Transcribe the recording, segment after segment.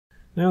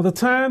Now, the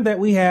time that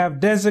we have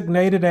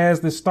designated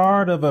as the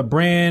start of a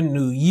brand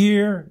new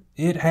year,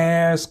 it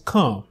has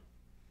come.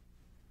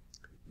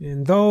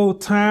 And though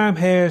time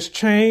has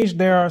changed,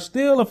 there are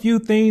still a few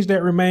things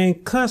that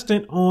remain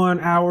constant on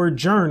our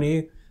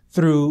journey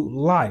through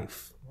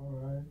life.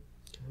 All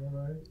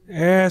right.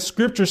 As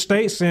scripture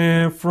states,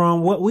 and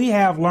from what we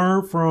have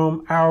learned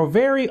from our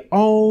very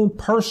own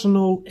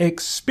personal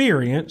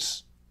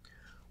experience,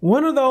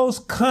 one of those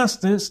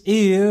constants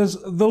is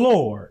the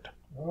Lord.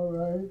 All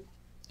right.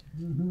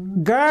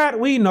 Mm-hmm. God,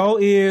 we know,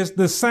 is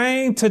the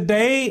same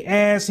today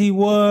as he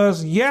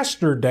was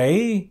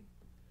yesterday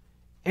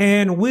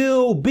and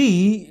will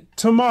be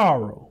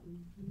tomorrow.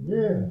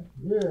 Yeah.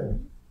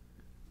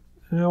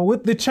 Now,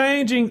 with the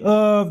changing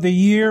of the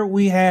year,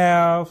 we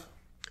have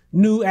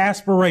new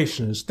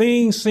aspirations.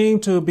 Things seem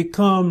to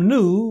become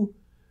new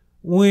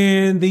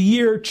when the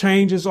year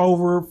changes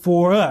over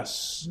for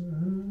us.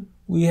 Mm-hmm.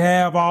 We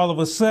have all of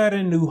a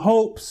sudden new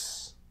hopes.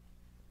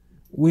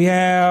 We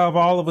have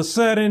all of a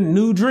sudden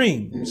new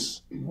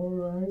dreams. All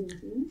right.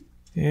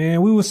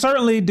 And we would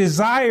certainly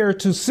desire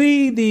to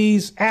see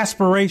these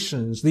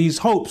aspirations, these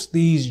hopes,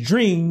 these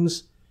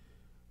dreams.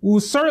 We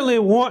would certainly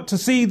want to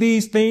see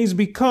these things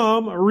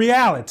become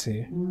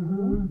reality.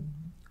 Mm-hmm.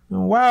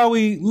 And while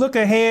we look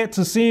ahead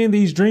to seeing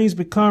these dreams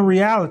become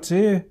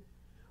reality,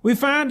 we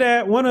find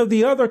that one of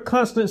the other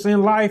constants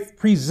in life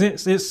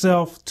presents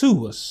itself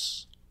to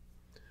us.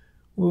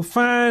 We'll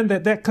find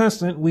that that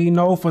constant we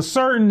know for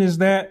certain is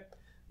that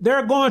there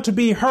are going to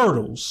be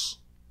hurdles.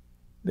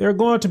 There are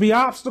going to be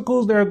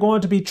obstacles. There are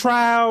going to be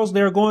trials.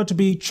 There are going to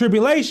be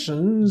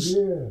tribulations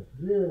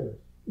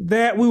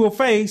that we will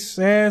face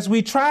as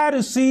we try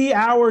to see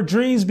our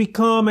dreams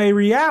become a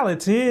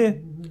reality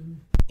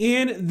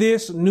in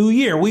this new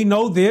year. We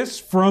know this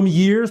from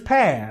years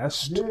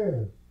past.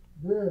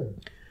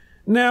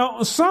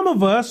 Now, some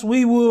of us,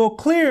 we will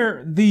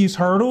clear these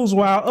hurdles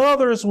while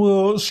others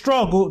will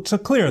struggle to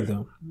clear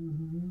them.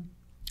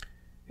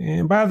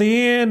 And by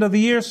the end of the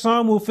year,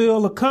 some will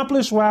feel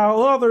accomplished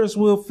while others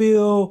will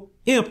feel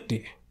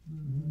empty.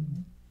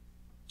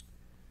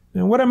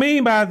 And what I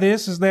mean by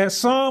this is that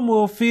some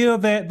will feel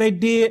that they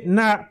did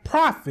not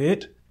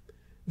profit.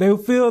 They will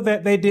feel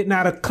that they did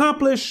not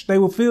accomplish. They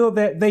will feel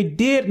that they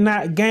did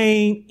not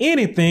gain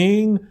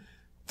anything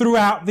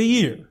throughout the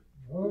year.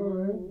 All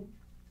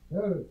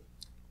right.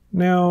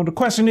 Now, the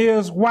question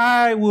is,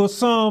 why will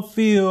some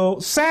feel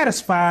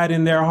satisfied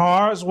in their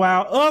hearts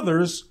while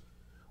others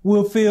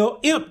will feel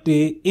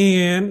empty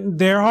in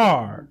their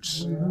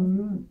hearts?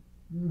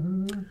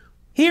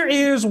 Here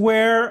is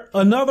where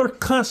another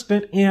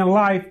constant in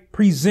life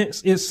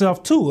presents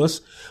itself to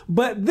us.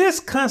 But this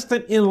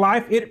constant in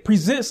life, it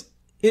presents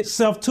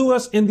itself to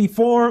us in the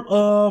form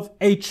of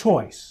a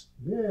choice.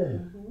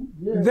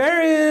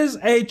 There is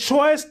a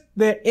choice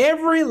that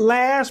every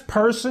last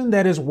person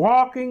that is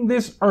walking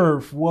this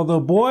earth, whether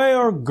boy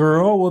or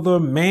girl, whether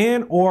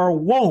man or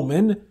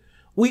woman,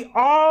 we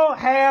all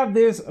have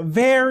this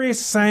very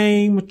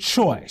same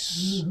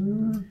choice.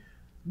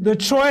 The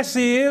choice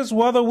is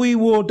whether we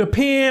will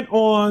depend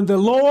on the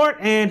Lord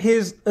and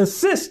his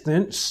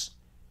assistance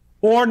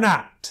or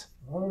not.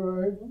 All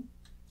right.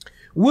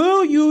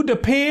 Will you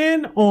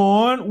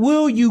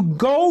will you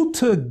go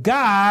to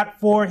God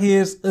for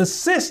his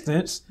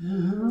assistance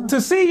to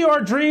see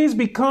your dreams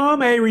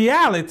become a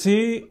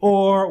reality,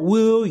 or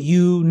will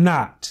you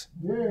not?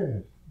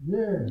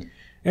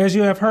 As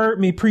you have heard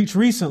me preach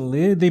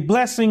recently, the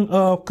blessing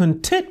of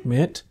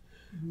contentment,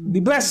 the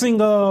blessing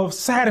of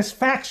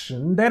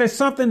satisfaction, that is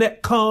something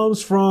that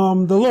comes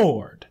from the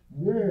Lord.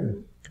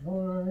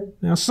 All right.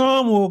 Now,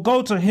 some will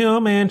go to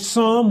him and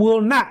some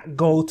will not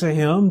go to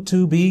him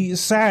to be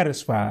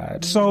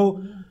satisfied.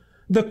 So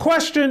the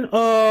question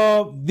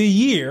of the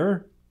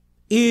year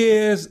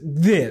is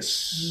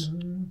this.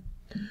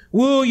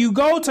 Will you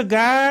go to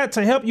God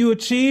to help you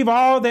achieve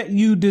all that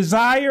you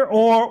desire,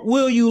 or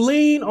will you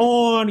lean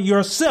on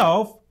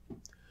yourself,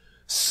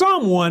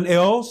 someone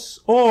else,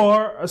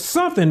 or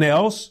something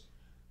else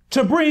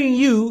to bring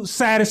you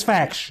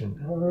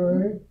satisfaction? All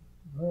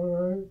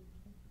right.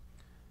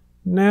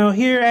 Now,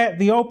 here at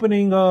the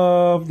opening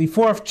of the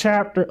 4th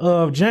chapter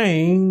of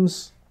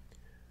James,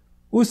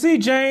 we see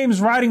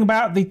James writing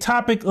about the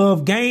topic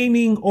of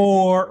gaining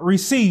or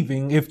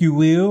receiving, if you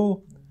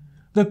will,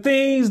 the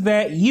things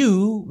that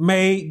you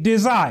may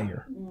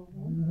desire.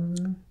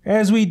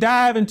 As we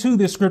dive into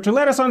this scripture,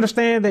 let us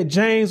understand that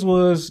James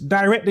was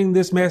directing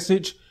this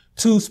message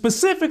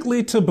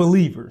specifically to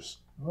believers.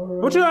 I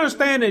want you to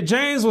understand that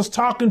James was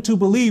talking to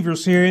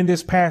believers here in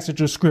this passage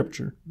of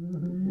scripture.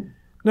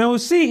 Now we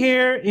see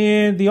here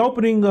in the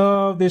opening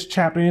of this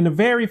chapter, in the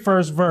very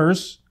first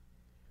verse,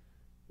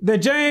 that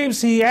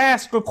James, he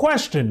asked a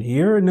question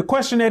here. And the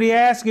question that he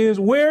asked is,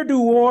 where do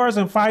wars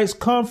and fights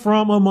come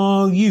from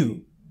among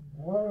you?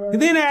 He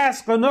then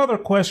asks another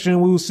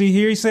question we will see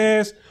here. He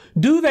says,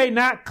 do they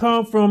not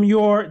come from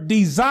your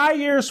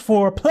desires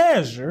for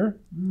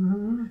pleasure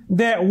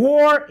that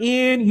war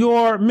in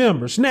your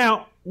members?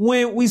 Now,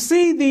 when we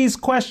see these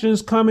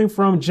questions coming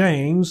from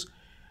James,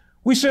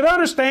 We should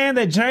understand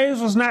that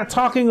James was not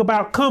talking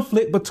about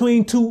conflict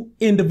between two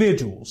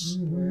individuals.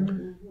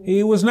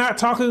 He was not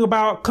talking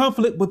about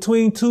conflict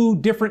between two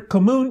different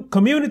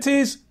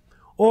communities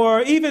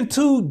or even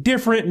two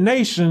different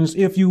nations,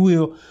 if you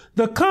will.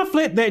 The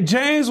conflict that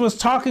James was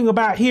talking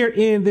about here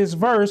in this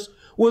verse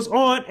was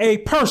on a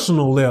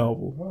personal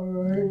level. All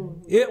right.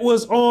 It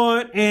was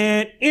on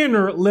an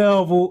inner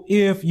level,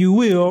 if you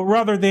will,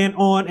 rather than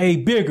on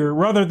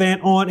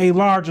a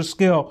larger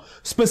scale.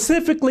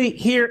 Specifically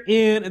here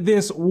in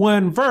this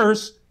one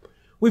verse,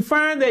 we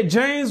find that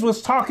James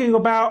was talking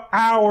about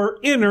our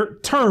inner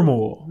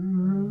turmoil.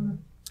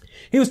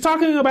 He was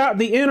talking about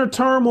the inner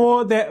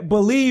turmoil that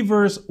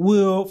believers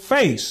will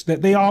face,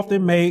 that they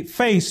often may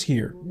face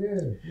here.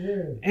 Yes,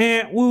 yes.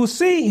 And we will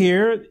see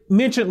here,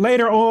 mentioned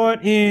later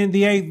on in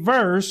the 8th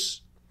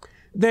verse,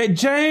 that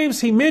James,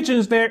 he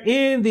mentions there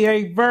in the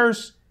 8th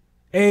verse,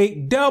 a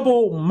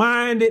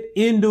double-minded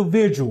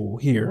individual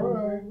here. All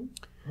right.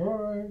 All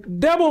right.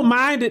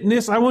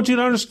 Double-mindedness, I want you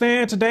to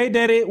understand today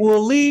that it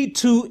will lead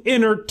to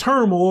inner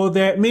turmoil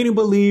that many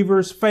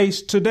believers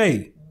face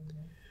today.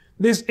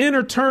 This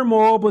inner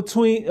turmoil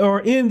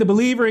in the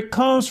believer, it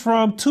comes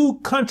from two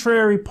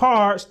contrary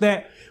parts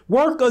that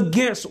work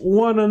against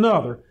one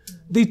another.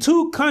 The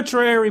two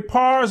contrary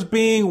parts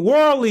being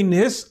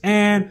worldliness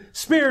and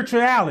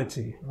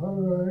spirituality. All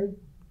right.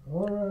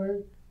 All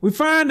right. We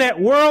find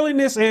that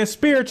worldliness and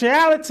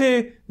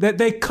spirituality, that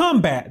they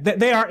combat, that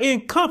they are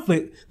in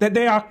conflict, that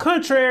they are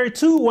contrary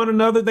to one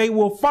another. They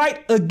will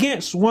fight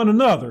against one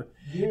another.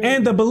 Yeah.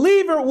 And the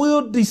believer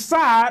will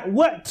decide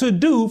what to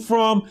do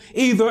from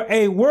either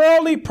a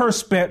worldly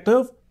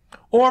perspective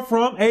or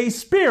from a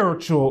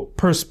spiritual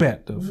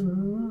perspective.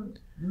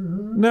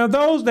 Now,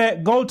 those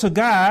that go to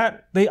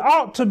God, they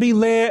ought to be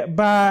led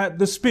by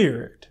the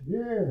Spirit.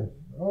 Yes.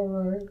 All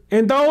right.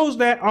 And those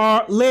that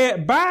are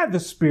led by the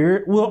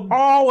Spirit will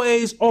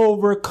always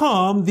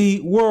overcome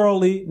the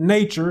worldly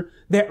nature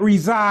that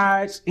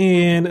resides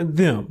in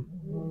them.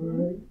 All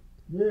right.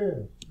 Yes.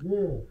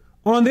 Yes.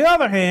 On the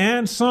other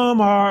hand,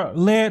 some are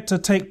led to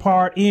take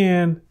part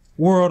in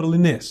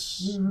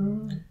worldliness.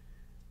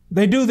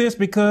 They do this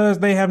because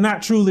they have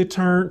not truly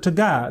turned to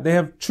God. They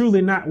have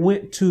truly not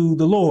went to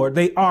the Lord.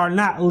 They are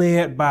not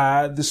led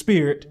by the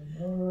Spirit.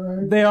 All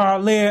right. They are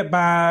led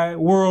by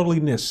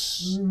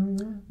worldliness.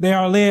 They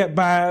are led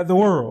by the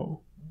world.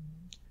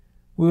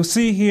 We'll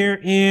see here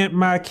in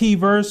my key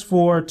verse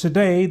for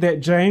today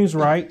that James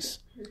writes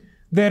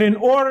that in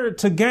order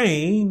to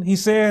gain, he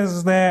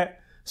says that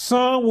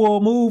some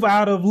will move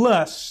out of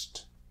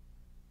lust,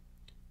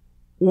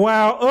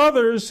 while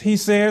others, he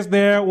says,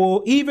 there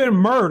will even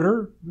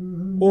murder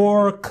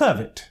or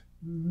covet.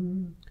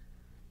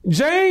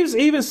 James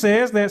even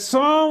says that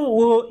some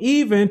will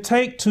even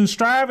take to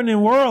striving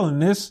in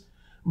worldliness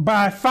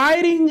by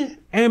fighting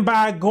and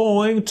by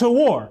going to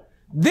war.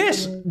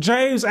 This,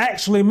 James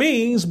actually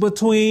means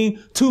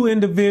between two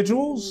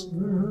individuals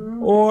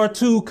or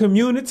two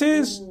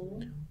communities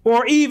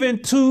or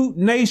even two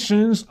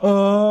nations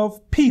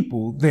of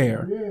people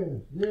there. Yes.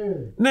 Yes.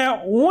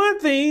 Now, one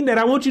thing that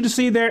I want you to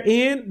see there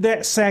in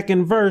that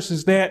second verse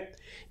is that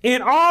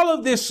in all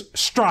of this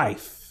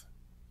strife,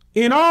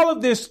 in all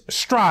of this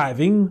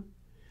striving,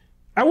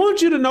 I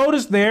want you to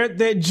notice there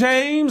that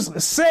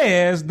James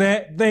says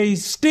that they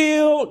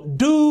still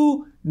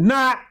do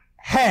not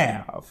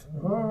have.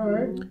 All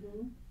right.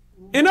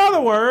 In other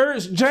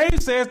words,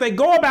 James says they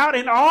go about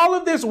in all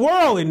of this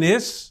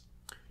worldliness,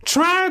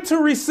 trying to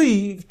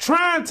receive,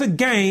 trying to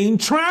gain,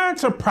 trying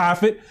to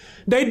profit.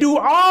 They do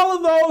all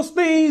of those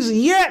things,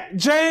 yet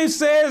James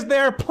says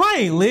there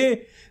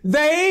plainly,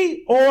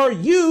 they or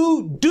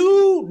you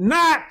do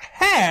not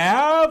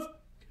have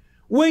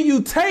when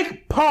you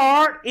take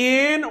part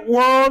in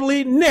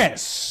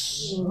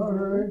worldliness. All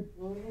right.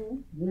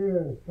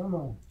 Yes. Come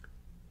on.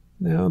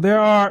 Now, there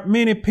are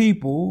many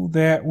people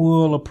that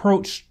will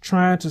approach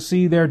trying to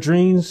see their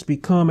dreams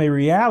become a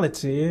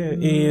reality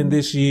in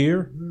this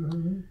year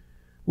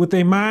with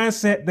a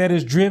mindset that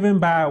is driven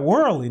by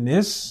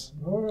worldliness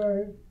All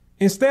right.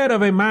 instead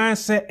of a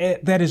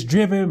mindset that is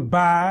driven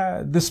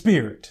by the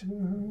Spirit.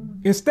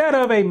 Instead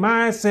of a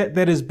mindset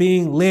that is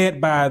being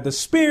led by the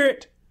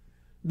Spirit,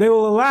 they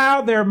will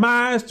allow their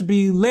minds to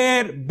be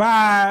led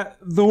by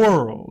the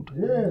world.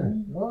 Yes.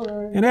 All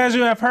right. And as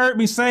you have heard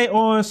me say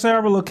on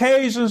several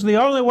occasions, the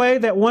only way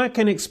that one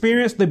can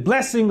experience the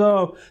blessing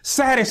of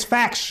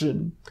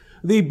satisfaction,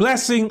 the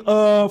blessing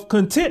of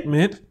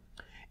contentment,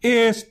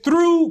 is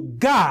through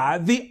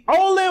God. The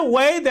only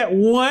way that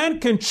one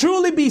can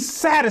truly be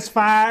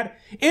satisfied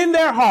in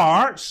their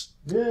hearts,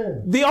 Yes.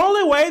 the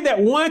only way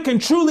that one can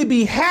truly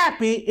be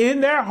happy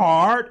in their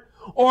heart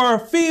or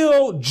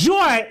feel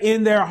joy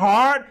in their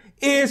heart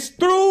is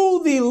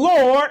through the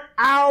Lord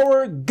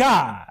our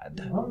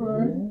God. All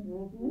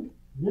right.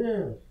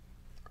 Yes.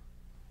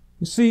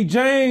 You see,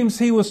 James,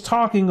 he was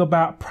talking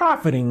about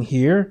profiting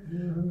here,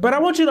 but I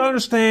want you to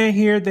understand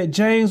here that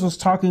James was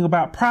talking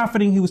about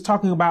profiting. He was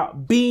talking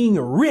about being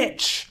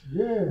rich,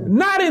 Yes.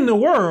 not in the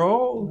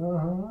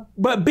world,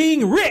 but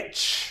being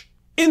rich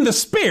in the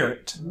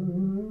Spirit.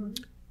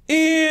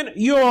 in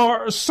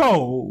your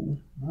soul.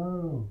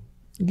 Oh.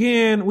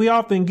 Again, we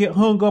often get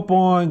hung up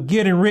on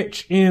getting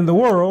rich in the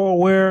world,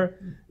 where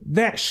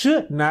that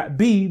should not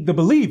be the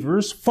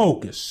believer's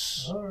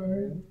focus. All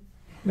right.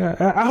 Now,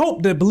 I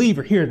hope the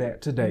believer hear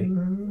that today,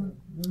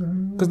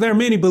 because there are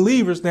many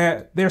believers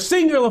that their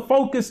singular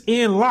focus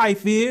in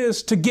life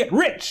is to get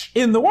rich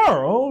in the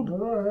world All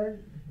right.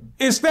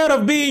 instead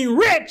of being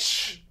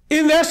rich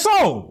in their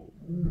soul.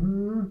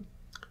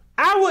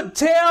 I would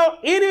tell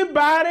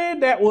anybody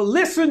that will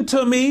listen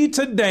to me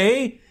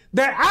today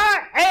that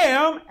I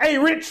am a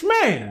rich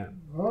man.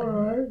 All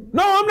right.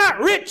 No, I'm not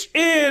rich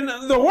in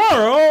the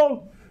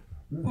world,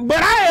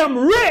 but I am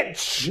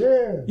rich.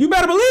 Yeah. You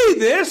better believe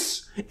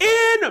this,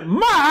 in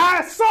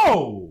my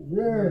soul.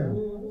 Yeah.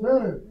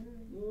 Tell it.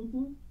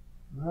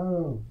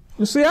 Oh.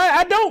 You see,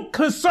 I don't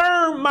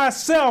concern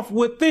myself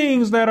with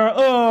things that are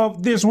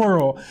of this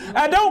world.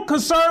 I don't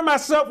concern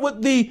myself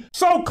with the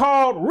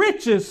so-called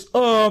riches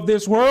of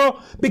this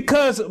world,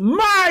 because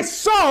my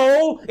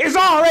soul is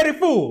already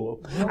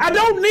full. I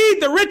don't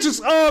need the riches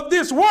of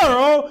this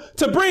world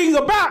to bring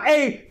about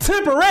a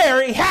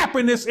temporary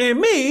happiness in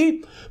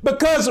me,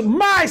 because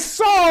my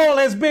soul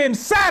has been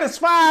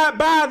satisfied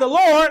by the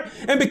Lord.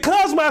 And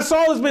because my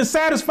soul has been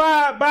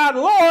satisfied by the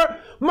Lord,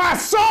 my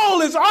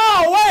soul is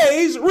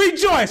always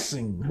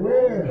rejoicing.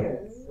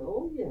 Yes.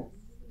 Oh, yes.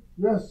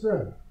 Yes,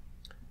 sir.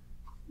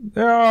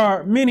 There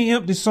are many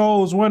empty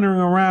souls wandering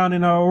around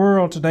in our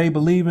world today,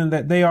 believing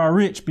that they are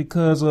rich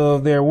because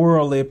of their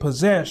worldly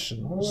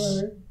possessions.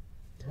 All right.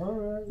 All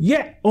right.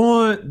 Yet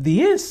on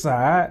the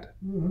inside,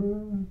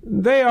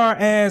 they are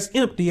as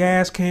empty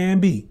as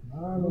can be.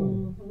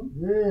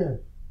 Yeah.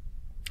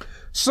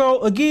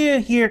 So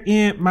again, here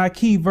in my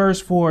key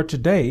verse for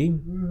today,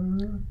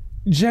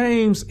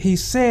 James, he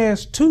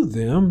says to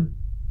them,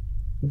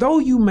 though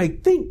you may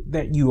think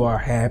that you are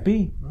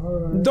happy,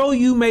 though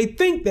you may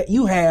think that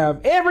you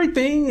have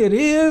everything it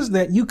is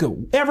that you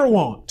could ever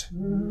want,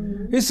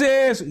 it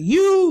says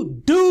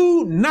you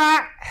do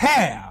not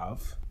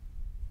have.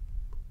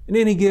 And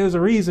then he gives a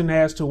reason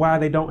as to why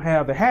they don't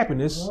have the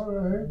happiness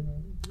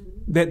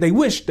that they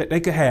wish that they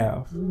could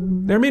have.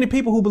 There are many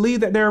people who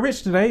believe that they're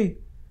rich today,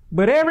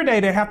 but every day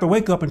they have to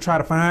wake up and try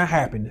to find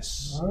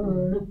happiness.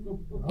 All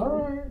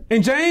right.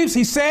 And James,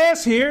 he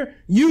says here,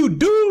 you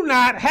do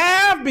not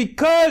have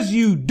because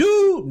you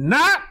do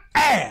not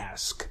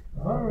ask.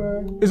 All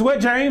right. Is what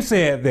James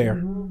said there.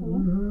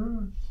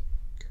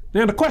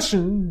 Now the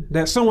question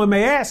that someone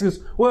may ask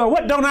is, well,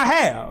 what don't I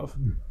have?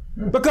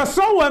 Because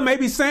someone may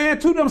be saying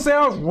to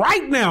themselves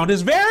right now,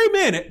 this very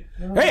minute,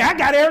 hey, I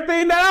got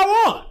everything that I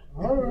want.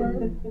 All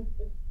right.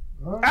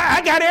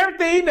 I got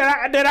everything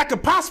that I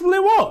could possibly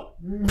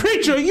want.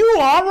 Preacher, you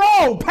are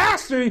wrong.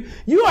 Pastor,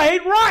 you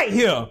ain't right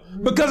here,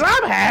 because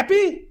I'm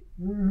happy.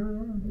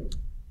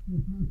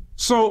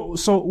 So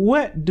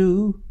what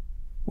do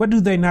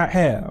they not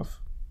have?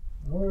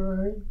 All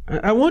right.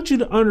 I want you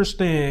to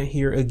understand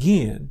here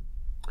again,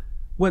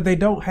 what they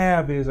don't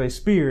have is a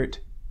spirit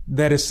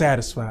that is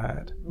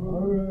satisfied,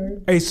 All right.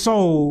 a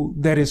soul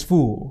that is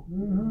full.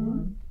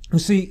 You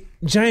see,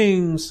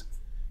 James,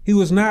 he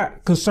was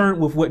not concerned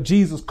with what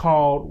Jesus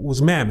called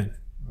was mammon.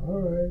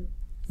 All right.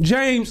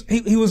 James,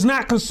 he was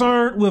not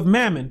concerned with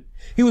mammon.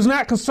 He was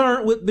not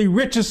concerned with the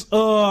riches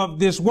of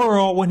this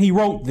world when he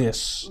wrote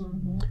this.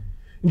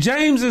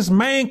 James's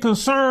main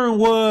concern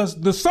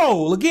was the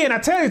soul. Again, I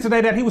tell you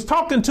today that he was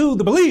talking to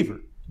the believer.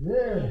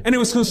 Yeah. And he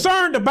was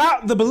concerned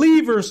about the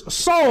believer's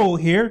soul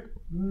here.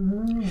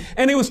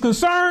 And he was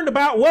concerned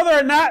about whether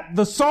or not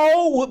the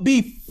soul would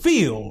be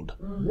filled.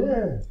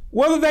 Yeah.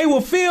 Whether they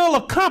will feel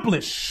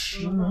accomplished,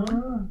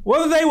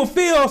 whether they will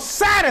feel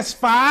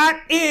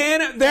satisfied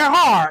in their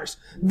hearts.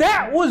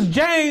 That was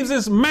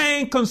James's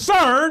main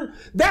concern.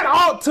 That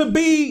ought to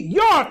be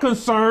your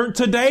concern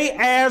today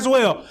as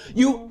well.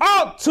 You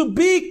ought to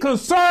be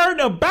concerned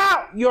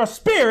about your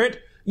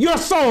spirit, your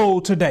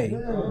soul today.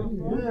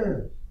 Yeah.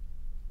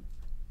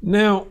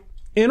 Now,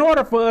 in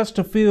order for us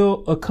to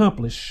feel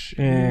accomplished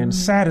and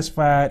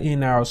satisfied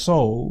in our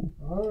soul,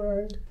 All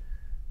right.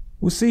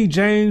 we see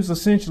James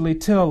essentially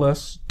tell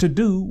us to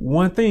do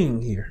one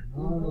thing here.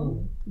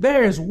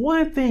 There is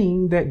one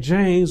thing that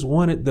James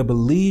wanted the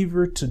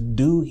believer to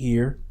do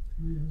here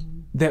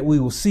that we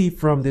will see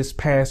from this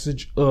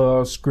passage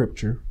of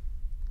scripture.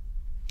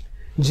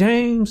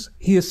 James,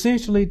 he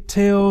essentially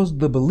tells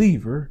the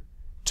believer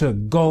to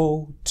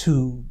go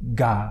to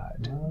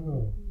God.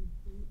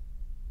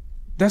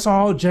 That's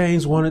all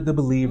James wanted the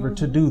believer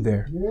to do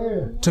there.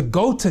 Yeah. To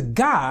go to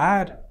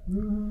God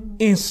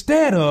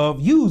instead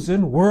of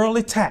using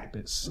worldly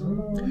tactics.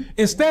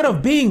 Instead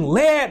of being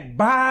led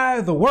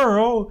by the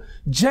world,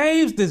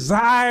 James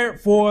desired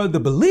for the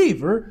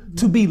believer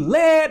to be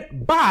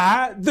led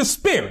by the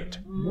Spirit.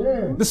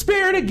 Yeah. The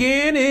Spirit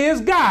again is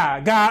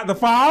God. God the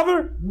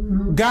Father,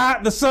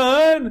 God the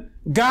Son,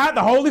 God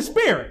the Holy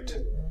Spirit.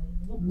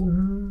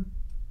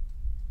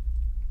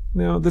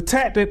 Now, the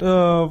tactic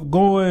of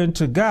going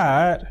to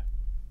God,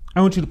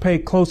 I want you to pay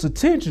close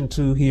attention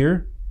to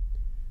here.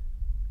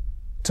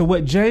 to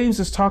what James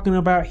is talking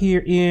about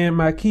here in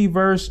my key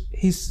verse,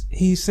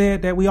 he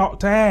said that we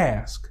ought to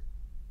ask.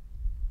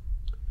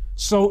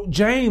 So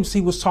James, he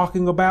was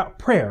talking about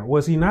prayer,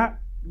 was he not?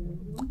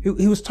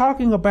 He was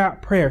talking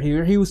about prayer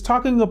here. He was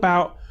talking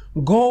about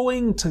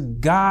going to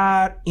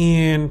God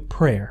in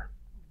prayer.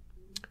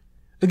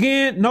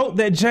 Again, note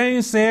that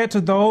James said to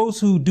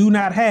those who do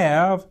not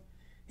have,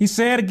 he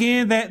said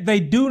again that they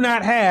do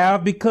not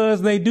have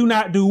because they do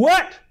not do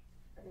what?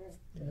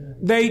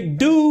 They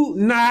do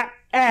not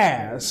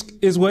ask,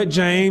 is what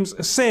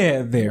James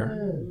said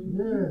there.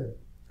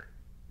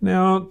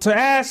 Now, to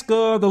ask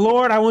the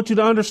Lord, I want you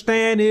to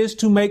understand, is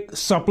to make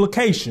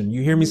supplication.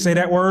 You hear me say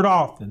that word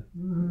often.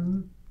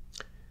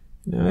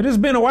 Now, it has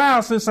been a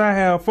while since I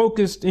have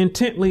focused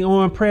intently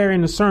on prayer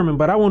in the sermon,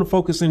 but I want to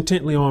focus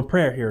intently on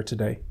prayer here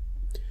today.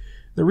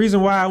 The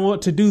reason why I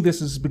want to do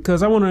this is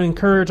because I want to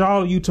encourage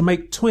all of you to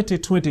make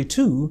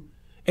 2022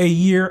 a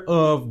year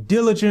of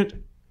diligent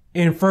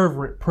and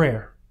fervent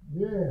prayer.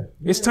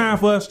 It's time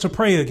for us to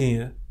pray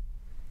again.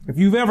 If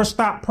you've ever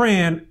stopped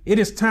praying, it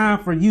is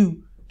time for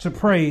you to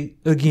pray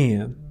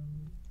again.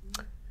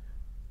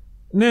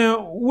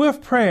 Now,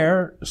 with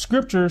prayer,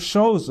 scripture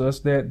shows us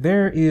that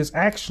there is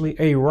actually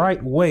a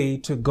right way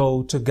to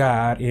go to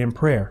God in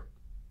prayer.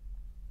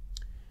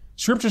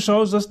 Scripture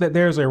shows us that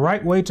there's a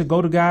right way to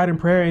go to God in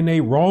prayer and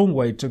a wrong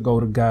way to go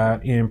to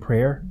God in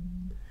prayer.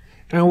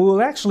 And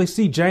we'll actually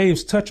see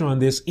James touch on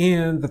this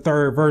in the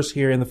 3rd verse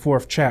here in the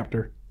 4th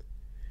chapter.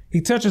 He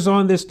touches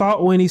on this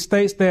thought when he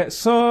states that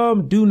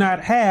some do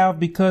not have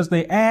because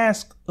they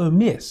ask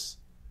amiss,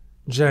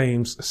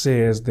 James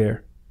says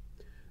there.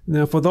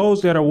 Now, for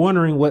those that are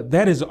wondering what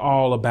that is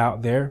all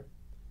about there,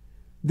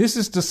 this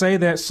is to say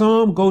that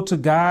some go to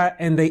God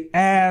and they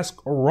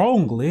ask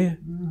wrongly,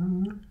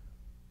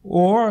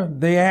 or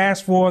they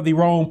ask for the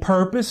wrong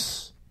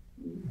purpose,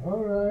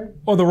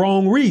 or the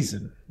wrong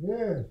reason.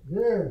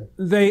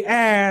 They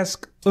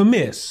ask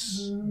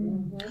amiss.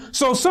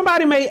 So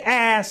somebody may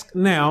ask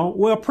now,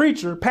 well,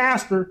 preacher,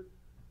 pastor,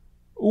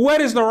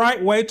 what is the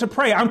right way to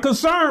pray? I'm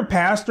concerned,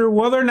 pastor,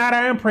 whether or not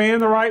I am praying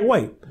the right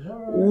way.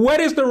 What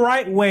is the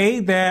right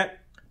way that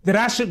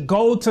I should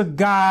go to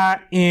God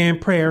in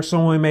prayer?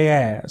 Someone may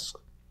ask.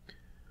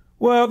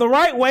 Well, the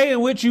right way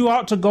in which you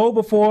ought to go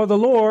before the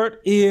Lord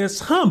is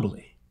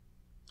humbly.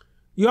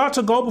 You ought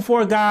to go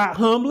before God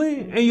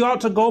humbly, and you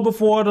ought to go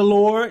before the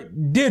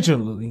Lord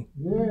diligently.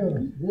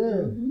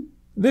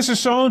 This is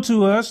shown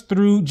to us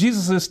through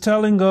Jesus'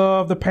 telling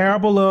of the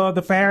parable of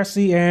the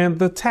Pharisee and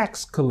the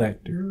tax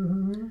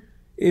collector.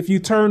 If you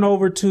turn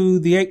over to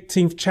the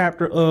 18th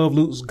chapter of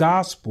Luke's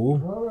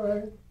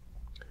Gospel,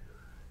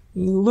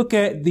 you look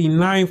at the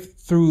 9th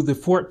through the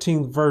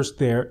 14th verse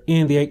there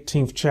in the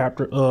 18th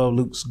chapter of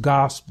Luke's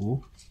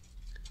Gospel.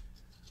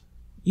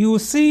 You will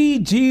see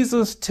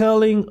Jesus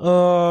telling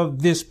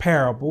of this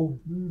parable,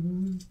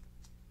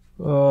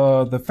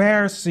 the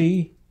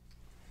Pharisee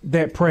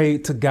that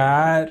prayed to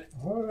God,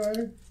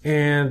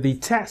 and the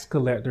tax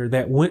collector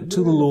that went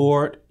to the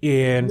Lord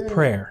in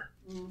prayer.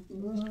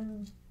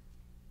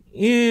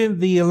 In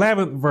the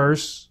 11th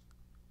verse,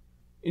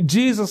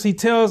 Jesus, he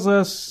tells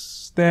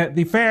us that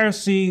the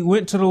Pharisee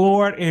went to the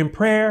Lord in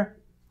prayer.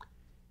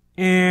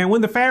 And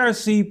when the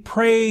Pharisee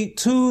prayed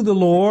to the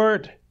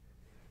Lord,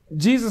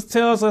 Jesus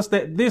tells us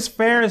that this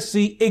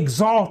Pharisee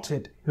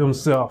exalted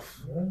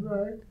himself.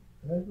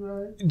 That's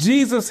right.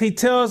 Jesus, he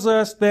tells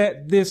us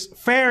that this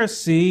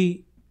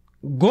Pharisee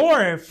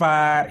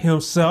glorified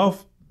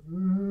himself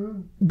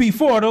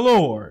before the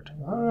Lord.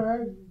 All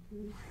right.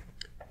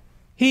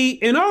 He,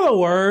 in other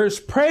words,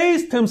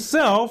 praised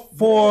himself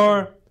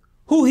for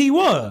who he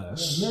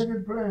was. Make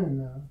it plain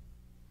now.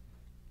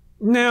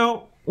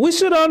 Now, we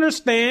should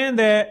understand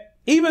that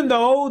even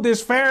though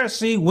this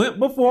Pharisee went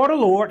before the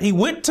Lord, he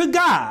went to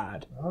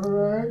God. All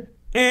right.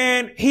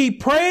 And he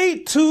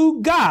prayed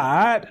to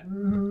God.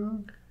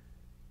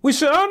 We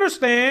should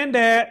understand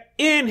that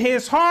in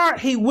his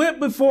heart, he went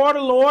before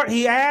the Lord.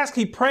 He asked,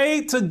 he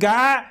prayed to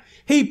God.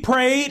 He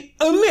prayed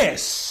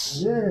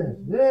amiss.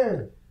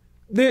 Yes.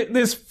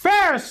 This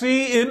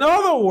Pharisee, in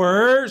other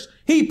words,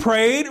 he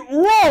prayed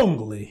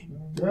wrongly.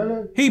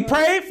 He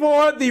prayed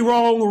for the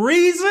wrong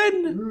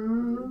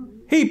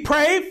reason. He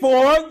prayed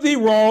for the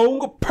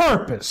wrong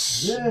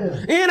purpose.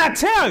 Yes. And I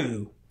tell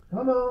you,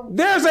 Come on.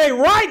 there's a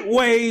right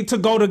way to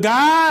go to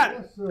God.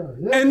 Yes, sir.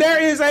 Yes. And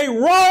there is a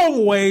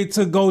wrong way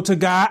to go to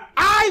God.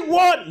 I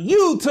want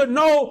you to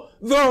know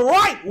the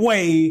right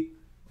way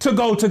to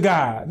go to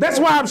God. That's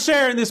why I'm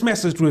sharing this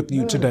message with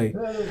you today.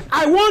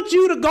 I want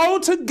you to go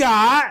to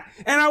God,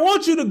 and I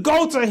want you to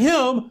go to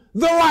him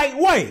the right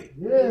way.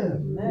 Yes.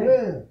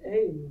 Yes.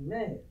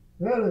 Amen.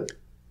 Tell it.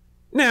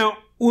 Now,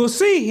 we'll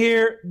see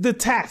here the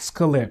tax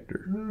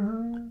collector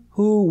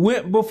who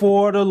went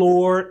before the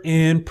Lord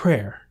in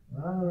prayer.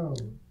 Wow.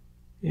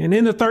 And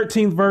in the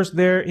 13th verse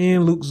there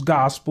in Luke's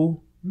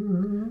Gospel,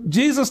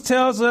 Jesus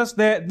tells us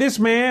that this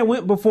man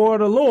went before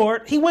the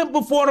Lord. He went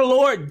before the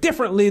Lord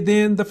differently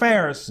than the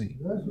Pharisee.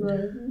 That's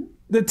right.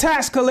 The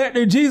tax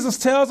collector, Jesus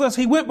tells us,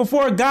 he went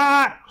before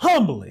God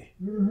humbly.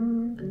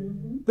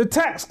 The the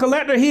tax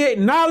collector, he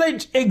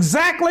acknowledged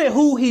exactly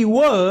who he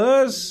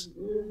was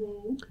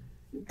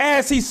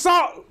as he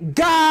sought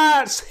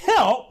God's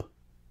help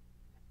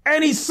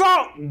and he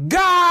sought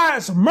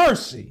God's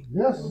mercy.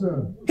 Yes,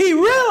 sir. He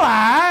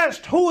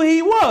realized who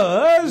he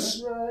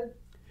was. That's right.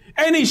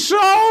 And he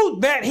showed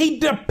that he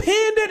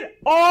depended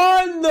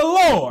on the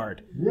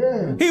Lord.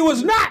 Yeah. He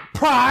was not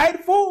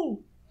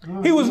prideful.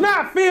 He was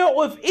not filled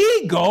with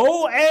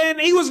ego,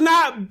 and he was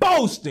not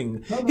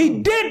boasting. He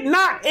did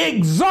not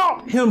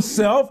exalt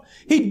himself.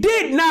 He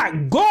did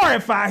not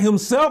glorify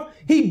himself.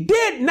 He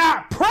did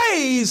not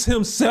praise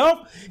himself.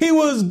 He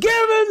was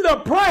giving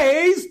the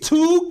praise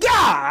to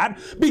God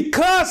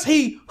because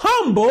he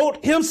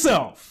humbled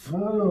himself.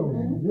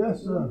 Hello.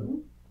 Yes, sir.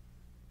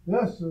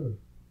 Yes, sir.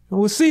 And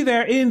we'll see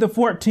there in the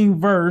 14th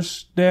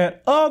verse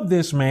that of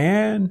this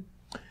man,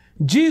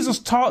 Jesus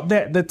taught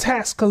that the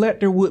tax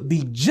collector would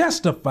be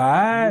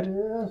justified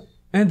Yes.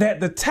 and that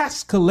the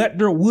tax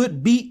collector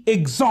would be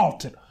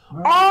exalted.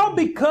 All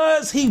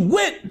because he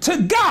went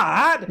to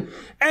God,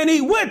 and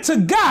he went to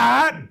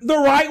God the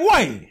right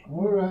way.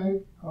 All right.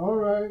 All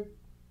right.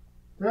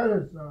 Tell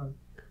it, son.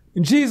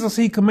 Jesus,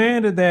 he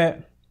commanded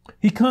that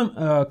he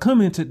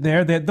commented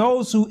there that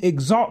those who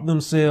exalt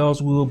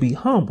themselves will be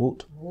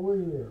humbled, Oh,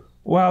 yes.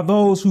 while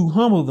those who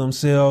humble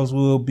themselves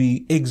will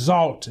be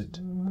exalted,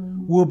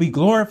 will be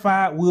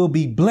glorified, will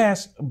be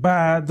blessed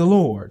by the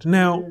Lord.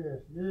 Now,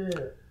 Yes.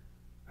 Yes.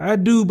 I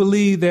do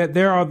believe that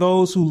there are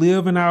those who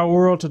live in our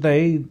world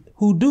today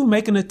who do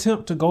make an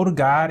attempt to go to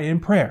God in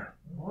prayer.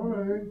 All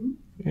right.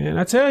 And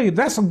I tell you,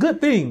 that's a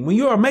good thing. When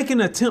you are making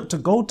an attempt to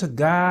go to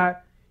God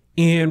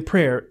in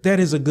prayer, that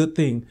is a good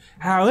thing.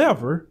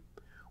 However,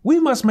 we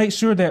must make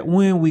sure that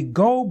when we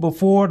go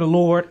before the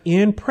Lord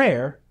in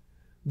prayer,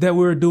 that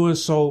we're doing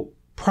so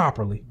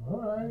properly, All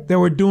right. that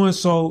we're doing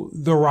so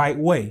the right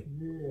way.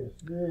 Yes.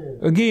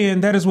 Yes. Again,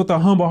 that is with a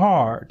humble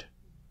heart.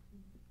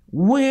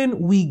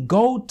 When we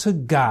go to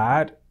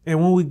God and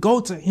when we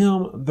go to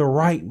him the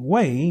right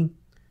way,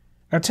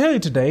 I tell you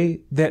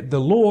today that the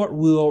Lord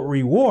will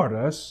reward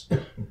us,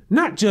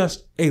 not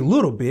just a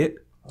little bit.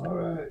 All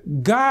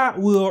right. God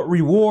will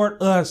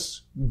reward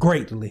us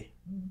greatly.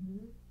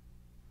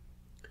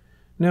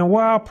 Now,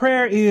 while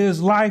prayer is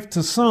life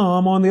to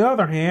some, on the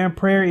other hand,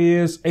 prayer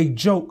is a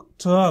joke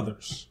to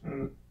others.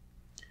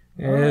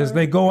 As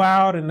they go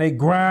out and they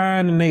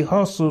grind and they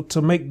hustle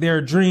to make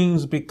their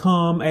dreams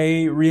become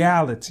a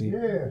reality.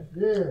 Yes.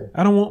 Yes.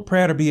 I don't want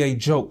prayer to be a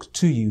joke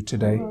to you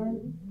today. All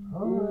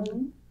right.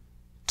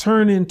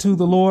 Turning to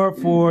the Lord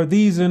for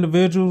these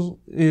individuals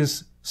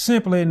is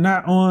simply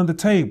not on the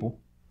table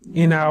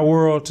in our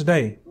world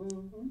today.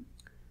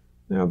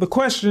 Now, the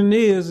question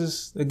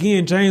is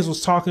again, James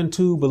was talking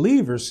to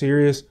believers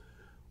here, is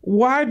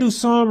why do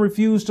some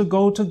refuse to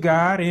go to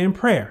God in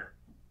prayer?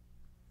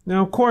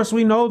 Now, of course,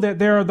 we know that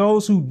there are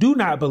those who do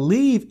not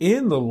believe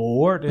in the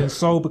Lord. And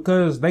so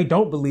because they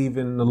don't believe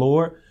in the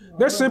Lord,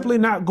 they're simply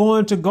not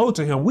going to go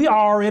to him. We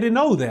already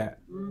know that.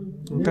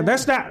 Okay,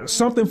 that's not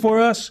something for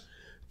us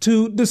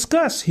to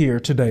discuss here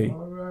today.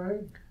 All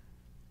right.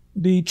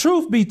 The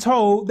truth be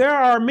told, there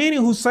are many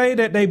who say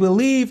that they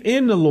believe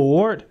in the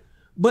Lord,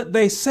 but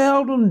they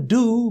seldom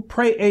do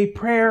pray a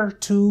prayer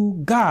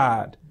to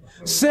God.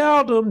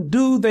 Seldom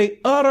do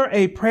they utter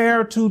a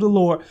prayer to the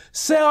Lord.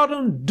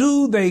 Seldom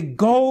do they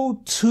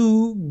go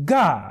to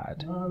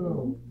God.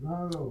 No.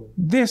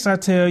 This, I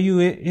tell you,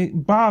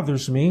 it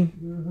bothers me.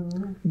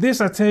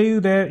 This, I tell you,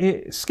 that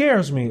it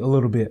scares me a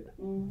little bit.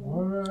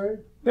 All right.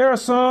 There are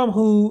some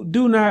who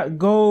do not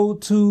go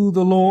to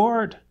the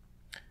Lord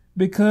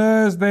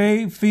because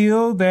they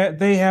feel that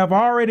they have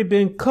already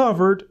been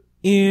covered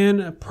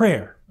in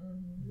prayer.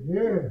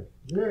 Yes.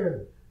 Yes.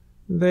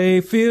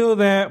 They feel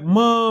that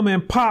mom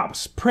and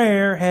pop's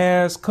prayer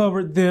has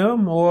covered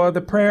them, or the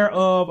prayer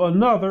of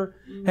another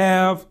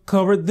have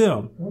covered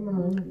them. Come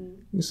on.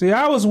 You see,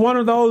 I was one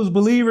of those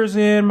believers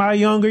in my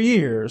younger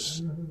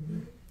years.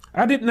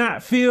 I did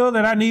not feel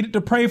that I needed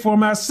to pray for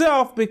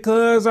myself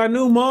because I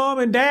knew mom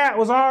and dad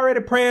was already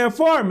praying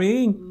for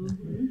me.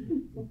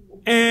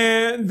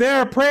 And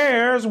their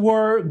prayers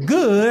were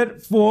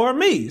good for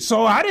me.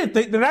 So I didn't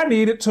think that I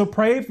needed to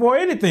pray for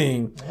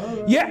anything.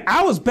 Yet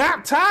I was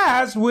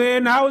baptized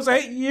when I was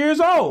 8 years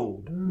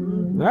old.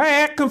 I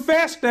had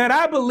confessed that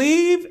I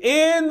believe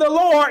in the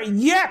Lord,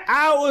 yet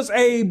I was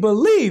a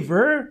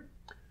believer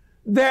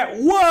that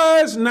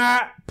was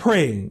not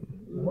praying.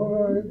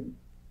 All right.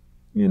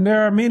 And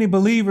there are many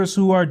believers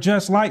who are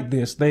just like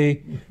this.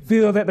 They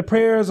feel that the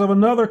prayers of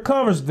another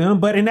covers them,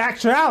 but in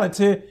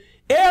actuality,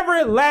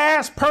 every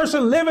last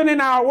person living in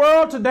our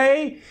world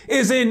today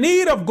is in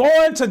need of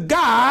going to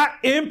God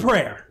in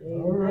prayer.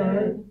 All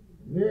right.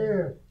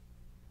 Yes.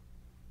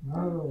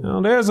 No.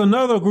 Now, there's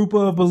another group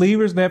of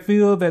believers that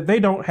feel that they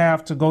don't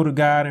have to go to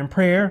God in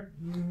prayer.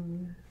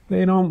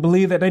 They don't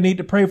believe that they need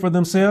to pray for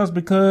themselves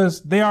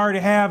because they already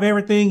have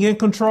everything in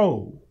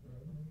control.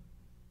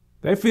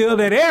 They feel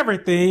that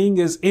everything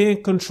is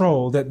in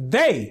control, that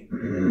they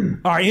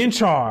are in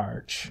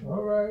charge.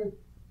 All right.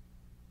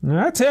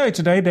 Now, I tell you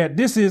today that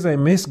this is a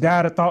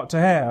misguided thought to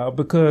have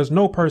because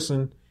no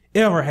person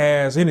ever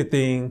has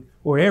anything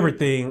or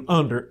everything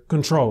under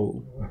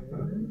control.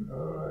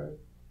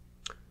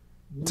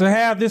 To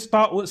have this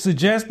thought would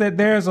suggest that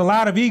there's a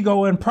lot of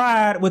ego and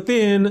pride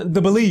within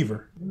the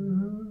believer.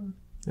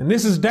 And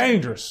this is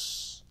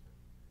dangerous.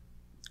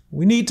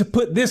 We need to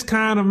put this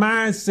kind of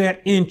mindset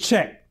in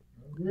check.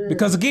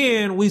 Because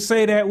again, we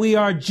say that we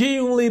are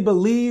genuinely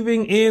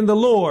believing in the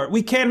Lord.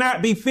 We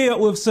cannot be filled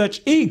with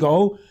such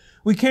ego.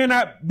 We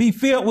cannot be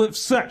filled with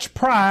such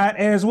pride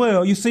as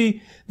well. You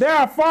see, there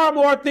are far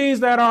more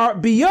things that are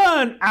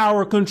beyond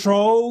our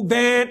control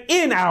than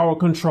in our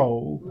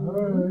control.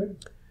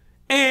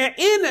 And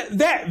in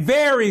that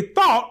very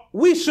thought,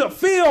 we should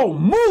feel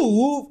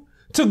moved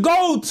to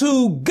go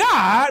to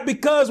God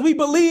because we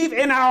believe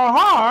in our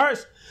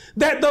hearts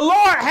that the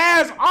Lord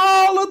has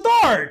all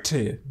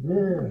authority.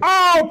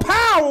 All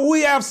power,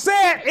 we have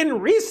said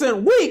in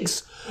recent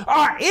weeks,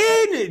 are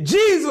in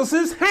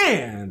Jesus'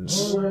 hands.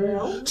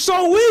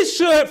 So we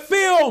should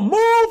feel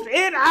moved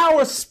in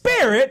our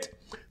spirit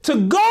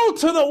to go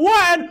to the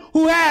one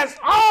who has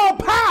all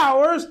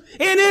powers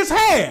in his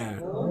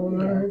hand,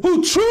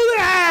 who truly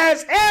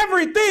has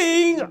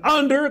everything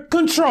under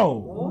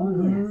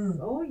control.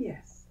 Oh,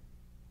 yes.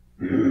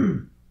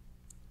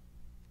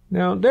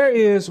 Now, there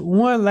is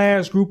one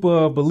last group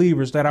of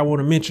believers that I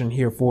want to mention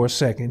here for a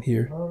second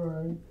here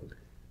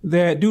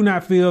that do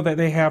not feel that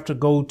they have to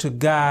go to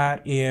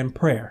God in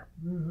prayer.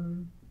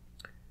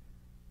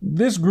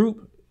 This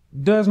group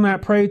does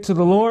not pray to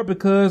the Lord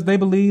because they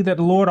believe that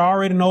the Lord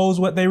already knows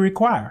what they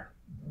require.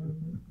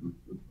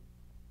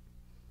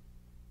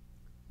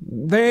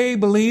 They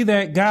believe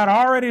that God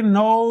already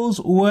knows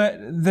what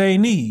they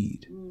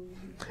need.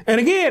 And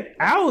again,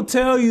 I will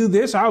tell you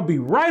this. I'll be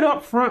right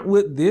up front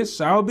with this.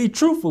 I'll be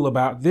truthful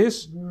about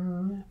this.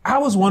 I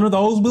was one of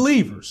those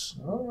believers.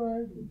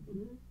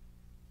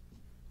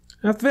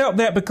 I felt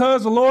that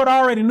because the Lord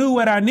already knew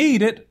what I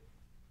needed,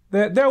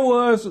 that there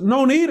was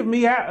no need of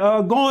me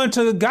going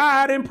to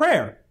God in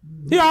prayer.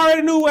 He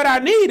already knew what I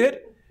needed.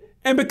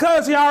 And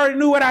because he already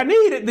knew what I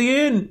needed,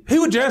 then he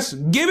would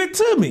just give it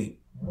to me.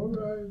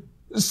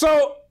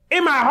 So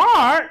in my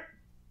heart,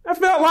 I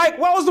felt like,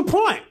 what was the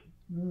point?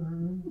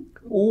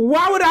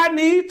 Why would I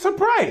need to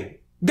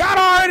pray? God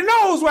already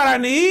knows what I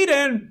need.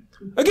 And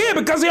again,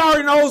 because he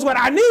already knows what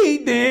I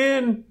need,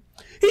 then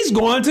he's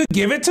going to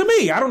give it to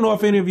me. I don't know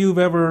if any of you have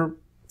ever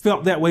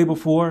felt that way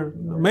before.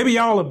 Maybe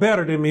y'all are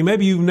better than me.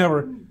 Maybe you've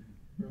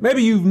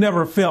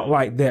never felt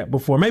like that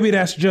before. Maybe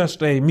that's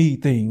just a me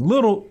thing.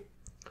 Little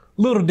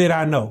did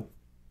I know.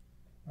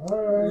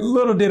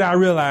 Little did I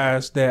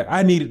realize that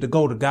I needed to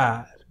go to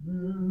God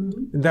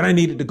and that I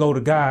needed to go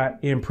to God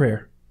in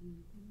prayer.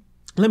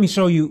 Let me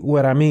show you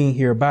what I mean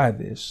here by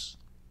this.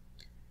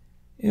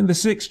 In the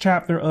 6th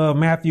chapter of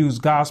Matthew's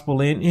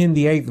gospel, in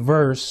the 8th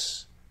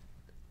verse,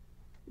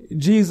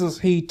 Jesus,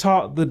 he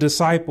taught the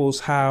disciples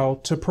how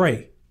to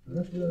pray.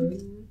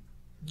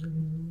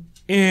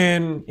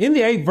 And in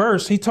the 8th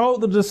verse, he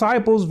told the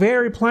disciples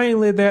very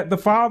plainly that the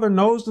Father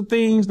knows the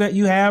things that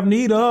you have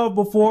need of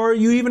before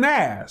you even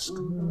ask.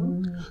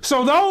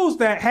 So those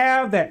that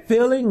have that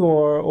feeling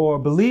or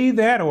believe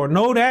that or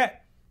know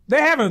that,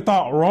 they haven't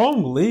thought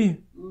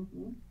wrongly.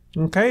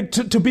 Okay,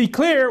 to be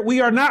clear,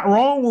 we are not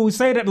wrong when we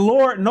say that the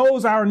Lord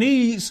knows our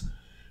needs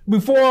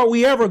before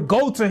we ever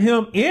go to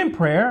him in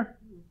prayer,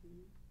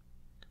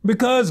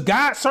 because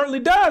God certainly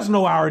does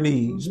know our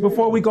needs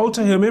before we go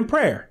to him in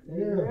prayer.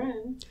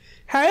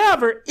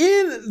 However,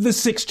 in the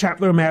 6th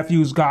chapter of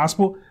Matthew's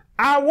gospel,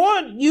 I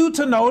want you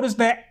to notice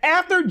that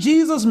after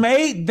Jesus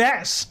made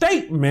that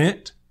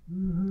statement,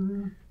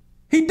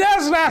 he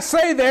does not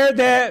say there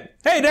that,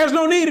 hey, there's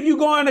no need of you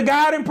going to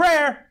God in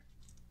prayer.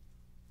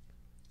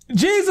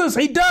 Jesus,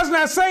 he does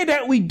not say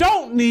that we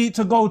don't need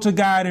to go to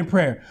God in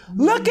prayer.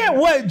 Look at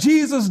what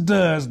Jesus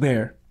does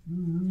there.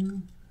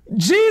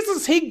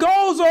 Jesus, he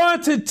goes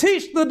on to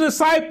teach the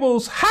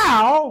disciples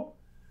how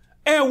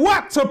and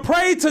what to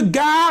pray to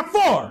God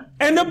for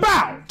and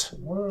about.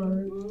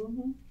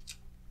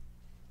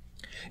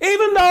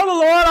 Even though the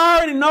Lord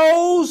already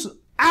knows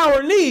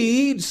our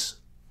needs,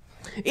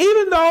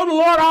 even though the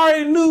Lord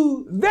already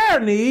knew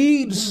their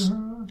needs,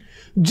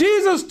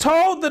 Jesus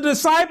told the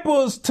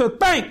disciples to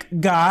thank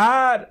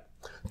God,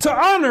 to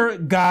honor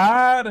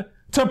God,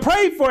 to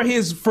pray for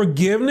his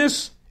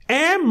forgiveness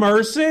and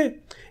mercy,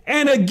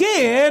 and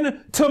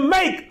again, to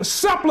make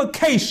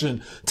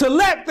supplication, to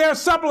let their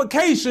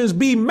supplications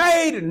be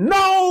made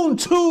known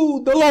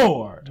to the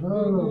Lord.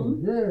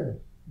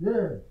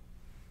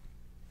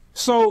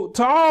 So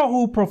to all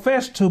who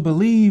profess to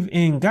believe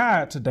in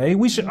God today,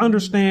 we should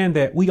understand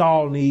that we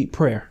all need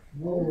prayer.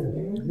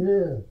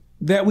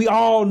 That we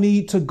all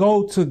need to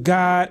go to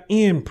God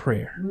in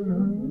prayer.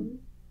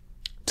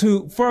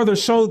 To further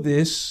show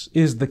this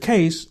is the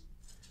case,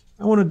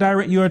 I want to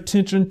direct your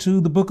attention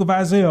to the book of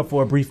Isaiah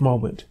for a brief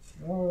moment.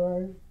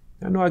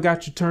 I know I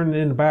got you turning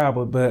in the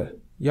Bible, but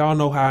y'all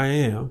know how I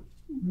am.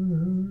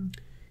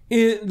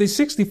 In the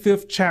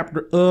 65th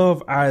chapter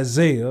of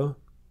Isaiah,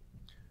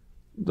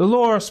 the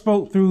Lord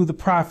spoke through the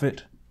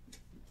prophet,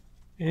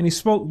 And he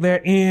spoke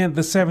there in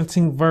the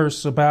 17th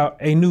verse about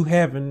a new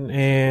heaven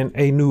and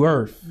a new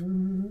earth,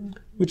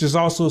 which is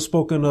also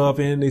spoken of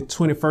in the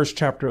 21st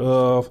chapter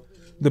of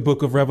the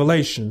book of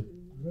Revelation.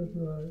 That's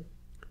right.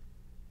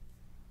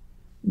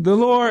 The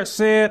Lord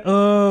said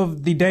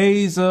of the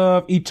days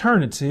of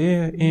eternity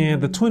in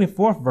the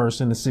 24th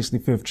verse in the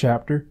 65th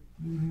chapter,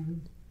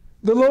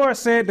 the Lord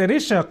said that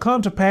it shall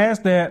come to pass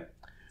that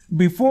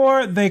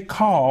before they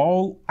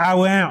call, I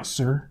will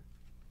answer.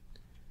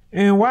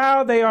 And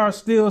while they are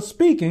still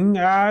speaking,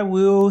 I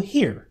will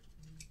hear.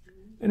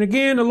 And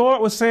again, the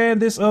Lord was saying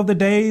this of the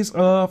days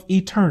of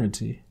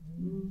eternity.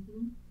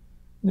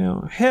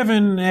 Now,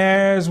 heaven,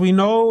 as we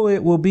know,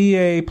 it will be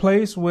a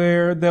place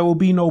where there will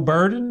be no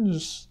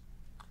burdens.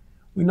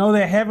 We know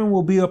that heaven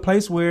will be a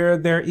place where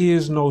there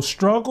is no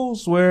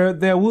struggles, where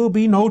there will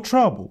be no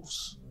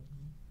troubles.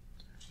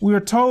 We are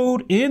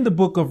told in the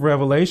book of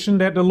Revelation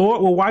that the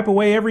Lord will wipe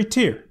away every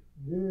tear.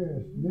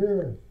 Yes,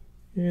 yes.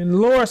 And the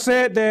Lord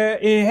said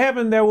that in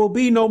heaven there will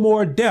be no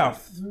more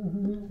death,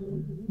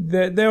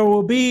 that there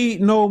will be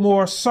no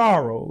more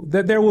sorrow,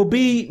 that there will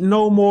be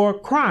no more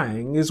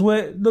crying, is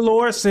what the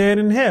Lord said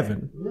in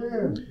heaven.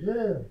 Yes,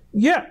 yes.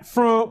 Yeah,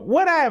 from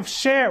what I have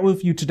shared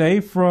with you today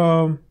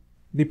from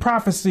the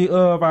prophecy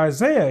of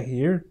Isaiah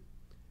here,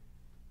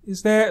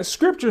 is that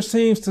scripture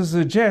seems to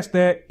suggest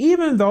that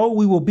even though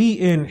we will be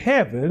in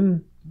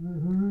heaven,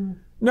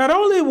 not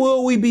only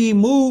will we be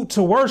moved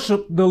to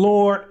worship the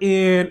Lord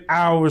in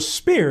our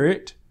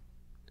spirit,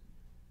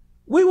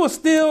 we will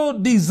still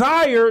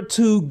desire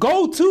to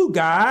go to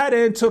God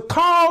and to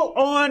call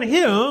on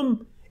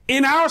him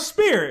in our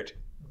spirit.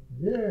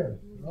 Yes.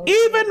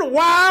 Even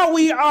while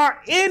we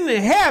are in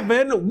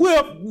heaven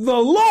with the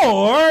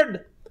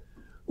Lord,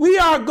 we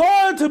are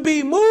going to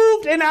be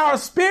moved in our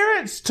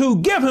spirits to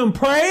give him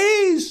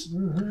praise,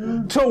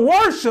 to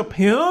worship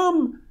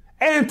him,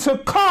 and to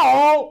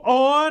call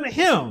on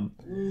him.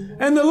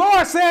 And the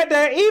Lord said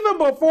that even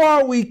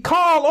before we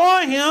call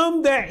on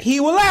him, that he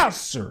will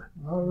answer.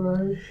 All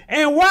right.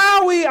 And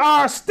while we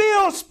are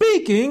still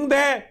speaking,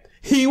 that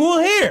he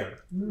will hear.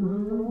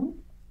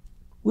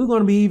 We're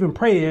going to be even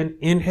praying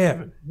in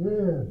heaven.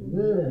 Yes,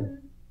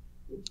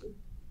 yes.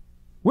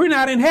 We're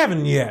not in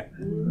heaven yet.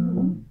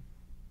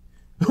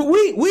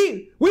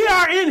 We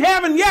are in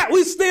heaven yet.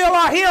 We still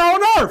are here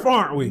on earth,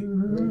 aren't we?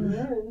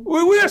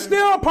 We are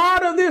still a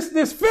part of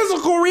this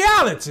physical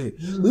reality,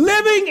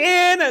 living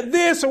in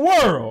this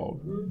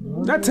world.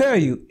 I tell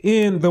you,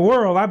 in the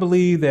world, I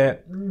believe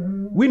that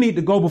we need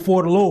to go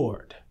before the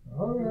Lord.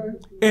 All right.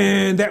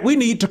 And that we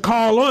need to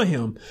call on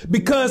him,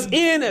 because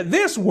in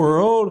this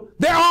world,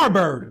 there are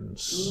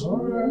burdens. All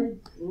right.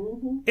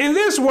 In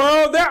this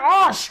world, there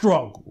are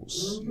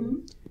struggles.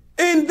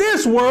 In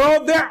this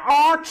world, there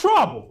are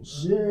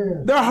troubles.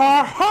 Yes. There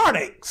are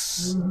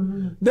heartaches.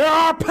 There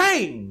are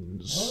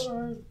pains. All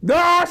right. There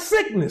are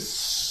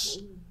sickness.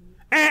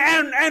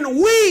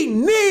 And we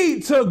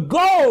need to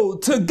go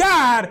to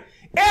God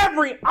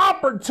every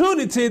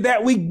opportunity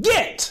that we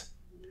get.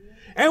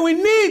 And we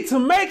need to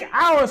make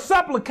our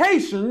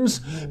supplications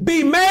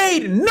be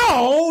made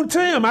known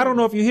to him. I don't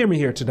know if you hear me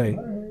here today.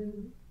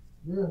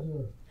 Yes,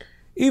 sir.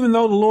 Even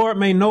though the Lord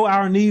may know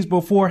our needs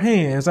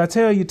beforehand, I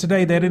tell you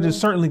today that it is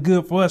certainly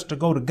good for us to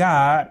go to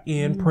God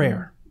in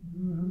prayer.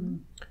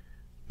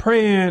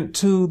 Praying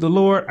to the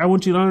Lord, I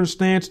want you to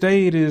understand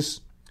today, it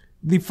is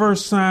the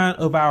first sign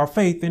of our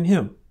faith in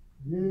him.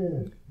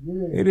 Yes,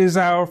 yes. It is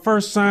our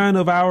first sign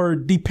of our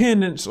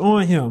dependence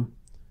on him,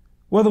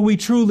 whether we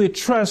truly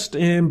trust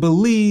and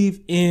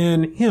believe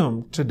in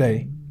him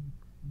today.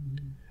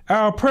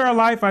 Our prayer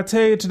life, I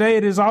tell you today,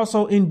 it is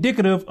also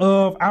indicative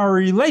of our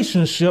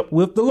relationship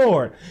with the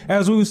Lord.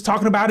 As we was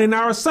talking about in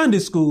our Sunday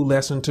school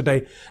lesson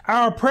today,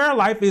 our prayer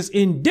life is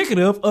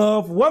indicative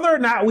of whether or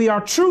not we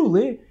are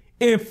truly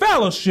in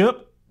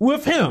fellowship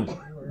with him.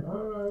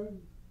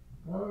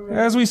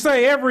 As we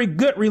say, every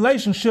good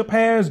relationship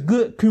has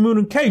good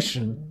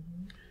communication.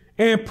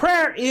 And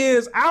prayer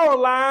is our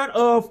line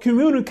of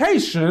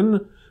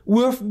communication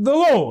with the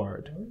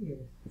Lord.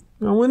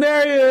 Now, when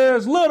there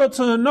is little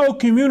to no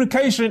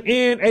communication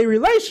in a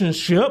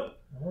relationship,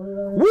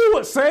 we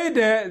would say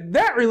that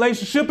that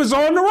relationship is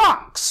on the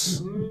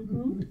rocks.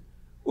 We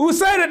would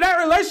say that that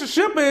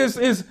relationship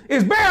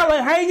is barely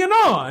hanging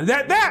on.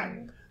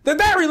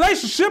 That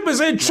relationship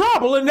is in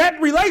trouble, and that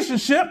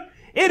relationship,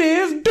 it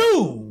is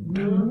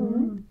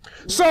doomed.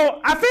 So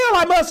I feel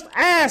I must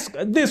ask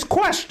this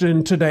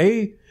question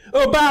today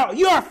about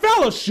your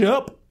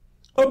fellowship,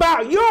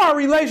 about your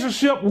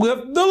relationship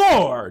with the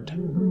Lord.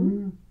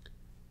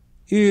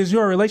 Is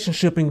your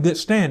relationship in good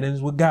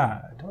standings with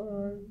God?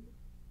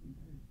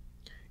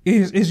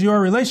 Is your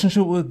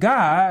relationship with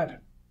God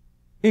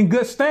in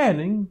good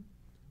standing,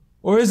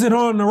 or is it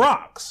on the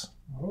rocks?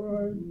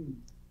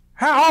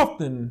 How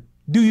often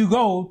do you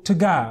go to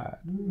God?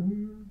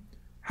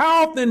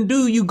 How often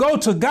do you go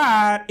to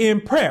God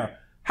in prayer?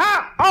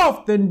 How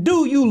often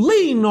do you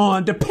lean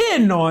on,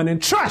 depend on,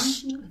 and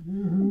trust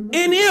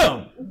in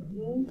him?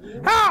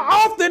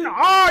 How often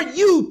are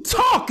you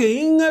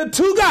talking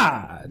to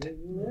God?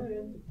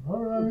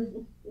 All right.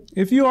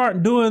 If you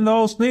aren't doing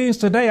those things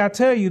today, I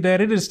tell you that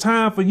it is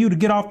time for you to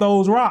get off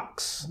those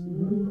rocks.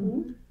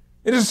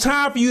 It is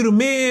time for you to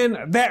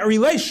mend that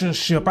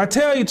relationship. I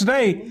tell you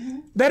today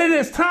that it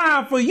is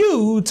time for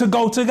you to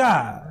go to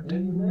God.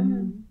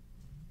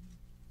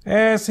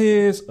 As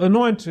his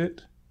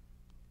anointed,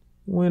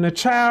 when a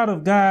child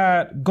of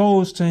God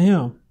goes to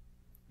him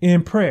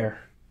in prayer,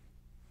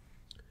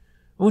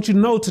 I want you to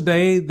know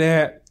today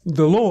that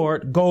the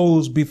Lord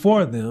goes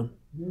before them.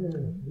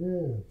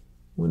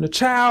 When a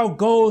child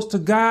goes to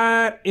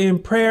God in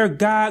prayer,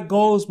 God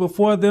goes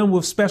before them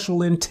with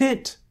special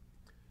intent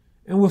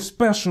and with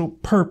special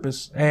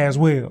purpose as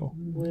well.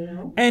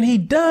 And he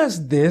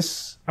does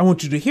this, I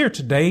want you to hear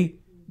today,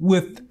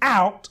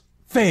 without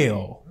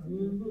fail.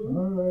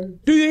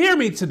 Do you hear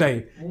me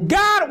today?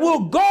 God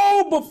will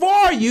go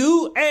before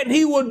you and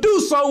he will do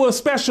so with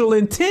special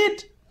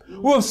intent,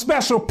 with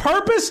special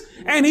purpose,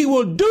 and he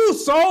will do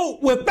so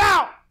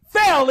without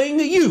failing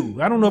you.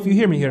 I don't know if you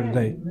hear me here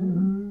today.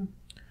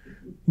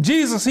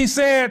 Jesus, he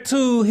said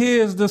to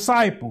his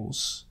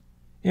disciples,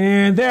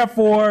 and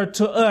therefore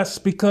to us,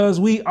 because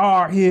we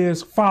are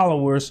his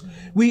followers,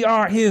 we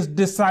are his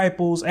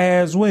disciples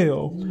as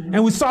well.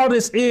 And we saw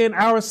this in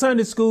our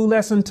Sunday school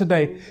lesson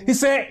today. He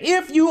said,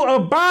 if you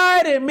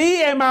abide in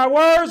me and my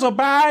words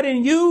abide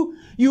in you,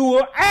 you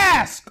will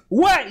ask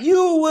what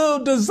you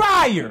will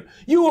desire.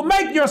 You will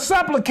make your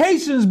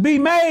supplications be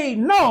made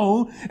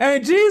known.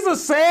 And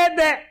Jesus said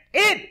that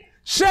it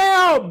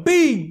shall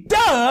be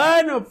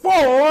done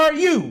for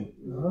you.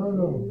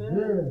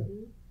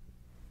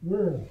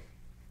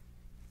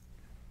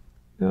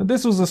 Now,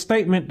 this was a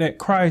statement that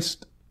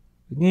Christ,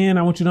 again,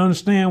 I want you to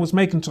understand, was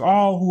making to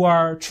all who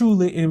are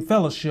truly in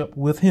fellowship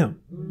with him.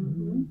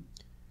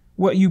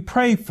 What you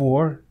pray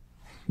for,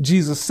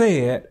 Jesus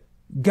said,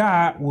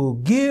 God will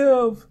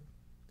give,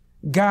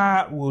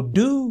 God will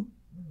do,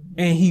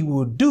 and he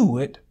will do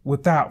it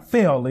without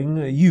failing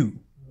you.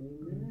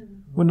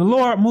 When the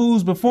Lord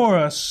moves before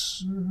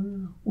us,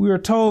 we are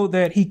told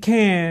that he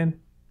can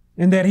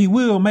and that he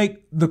will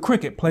make the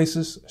crooked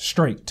places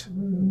straight.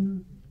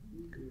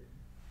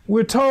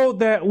 We're told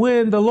that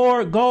when the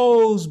Lord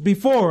goes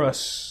before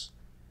us,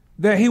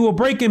 that he will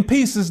break in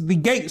pieces the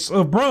gates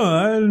of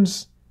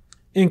bronze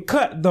and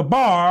cut the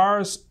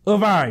bars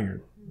of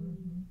iron.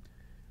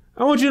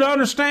 I want you to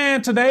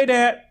understand today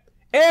that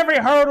every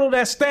hurdle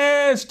that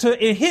stands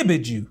to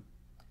inhibit you,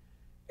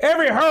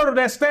 every hurdle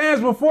that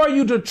stands before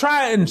you to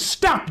try and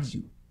stop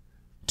you,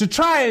 to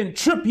try and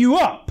trip you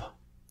up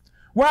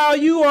while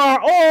you are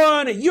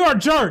on your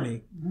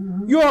journey,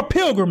 your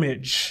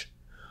pilgrimage,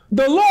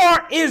 the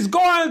Lord is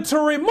going to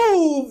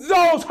remove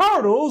those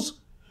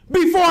hurdles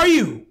before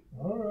you.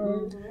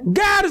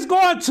 God is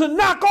going to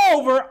knock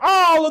over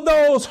all of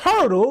those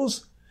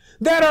hurdles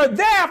that are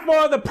there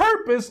for the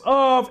purpose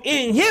of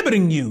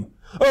inhibiting you,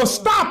 of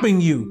stopping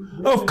you,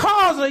 of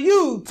causing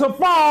you to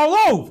fall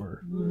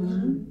over.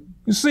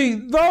 You see,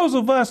 those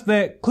of us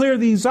that clear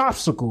these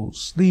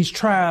obstacles, these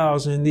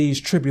trials and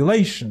these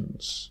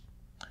tribulations,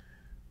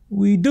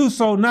 we do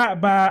so not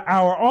by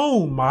our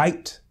own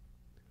might,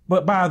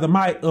 but by the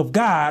might of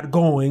God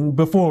going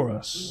before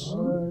us.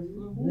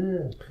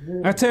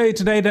 I tell you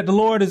today that the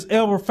Lord is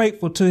ever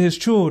faithful to his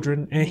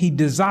children, and he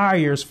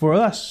desires for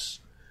us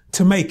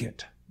to make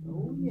it.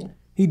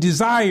 He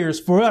desires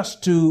for us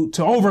to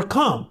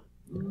overcome,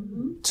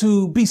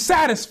 to be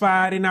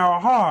satisfied in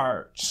our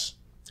hearts,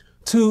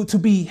 to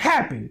be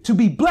happy, to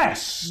be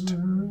blessed.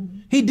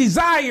 He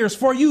desires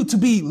for you to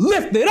be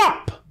lifted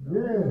up,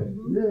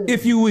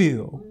 if you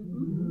will.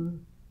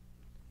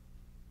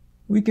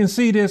 We can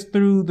see this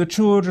through the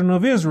children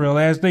of Israel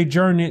as they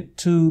journeyed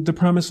to the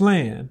promised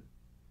land.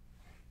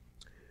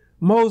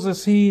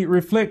 Moses, he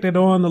reflected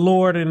on the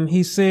Lord and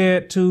he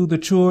said to the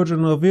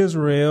children of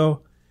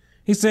Israel,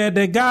 he said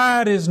that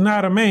God is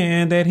not a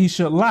man that he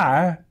should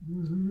lie,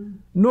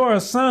 nor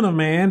a son of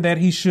man that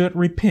he should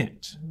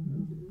repent.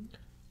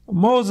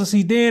 Moses,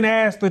 he then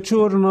asked the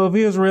children of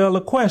Israel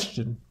a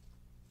question.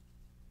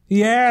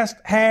 He asked,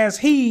 has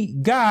he,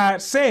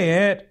 God,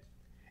 said,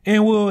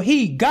 and will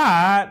he,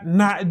 God,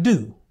 not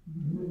do?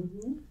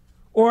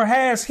 Or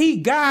has he,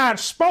 God,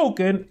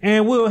 spoken,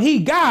 and will he,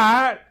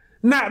 God,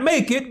 not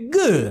make it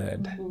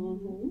good?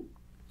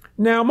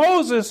 Now,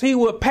 Moses, he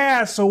would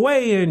pass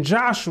away, and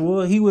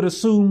Joshua, he would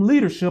assume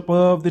leadership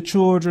of the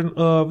children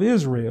of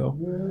Israel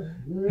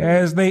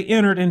as they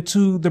entered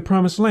into the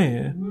promised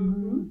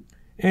land.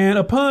 And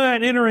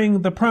upon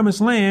entering the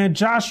promised land,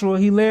 Joshua,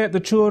 he led the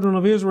children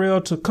of Israel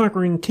to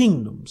conquering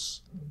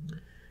kingdoms.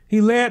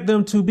 He led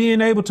them to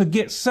being able to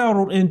get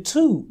settled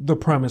into the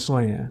promised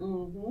land.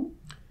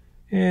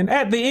 And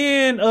at the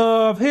end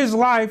of his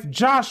life,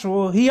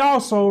 Joshua, he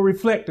also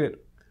reflected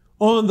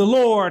on the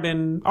Lord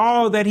and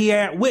all that he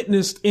had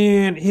witnessed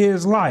in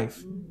his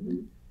life.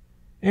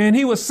 And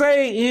he would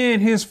say in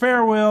his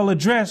farewell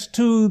address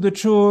to the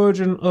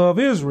children of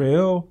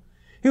Israel,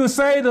 he would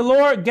say the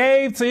Lord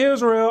gave to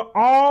Israel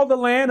all the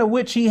land of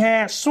which he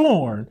had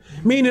sworn,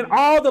 meaning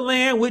all the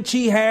land which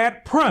he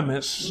had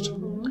promised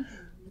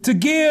to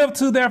give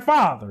to their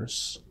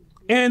fathers.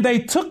 And they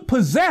took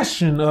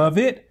possession of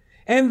it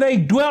and they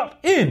dwelt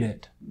in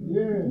it.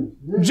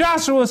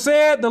 Joshua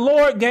said the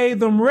Lord gave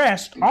them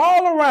rest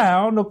all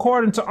around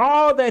according to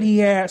all that he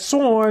had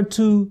sworn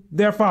to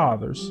their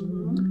fathers.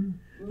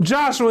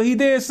 Joshua, he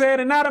then said,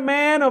 and not a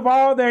man of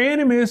all their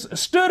enemies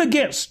stood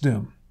against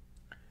them.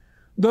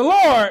 The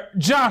Lord,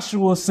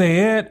 Joshua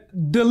said,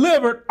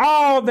 delivered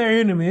all their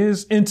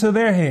enemies into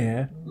their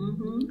hand.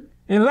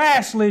 And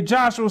lastly,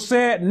 Joshua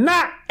said,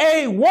 not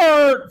a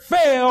word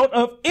failed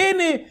of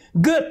any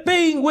good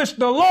thing which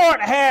the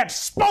Lord had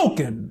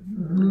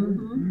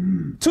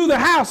spoken to the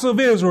house of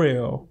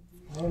Israel.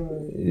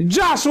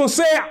 Joshua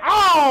said,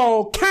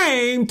 all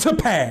came to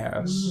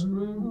pass.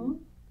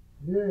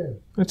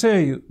 I tell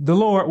you, the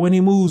Lord, when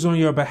he moves on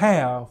your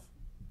behalf,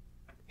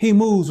 he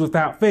moves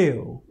without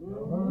fail.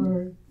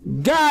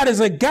 God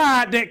is a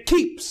God that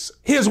keeps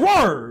his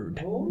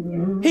word.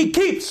 He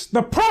keeps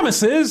the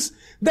promises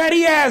that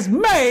he has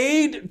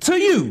made to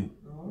you.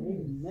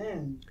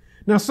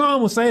 Now,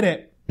 some will say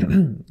that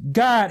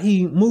God,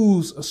 he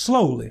moves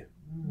slowly.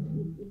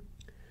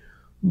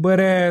 But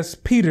as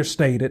Peter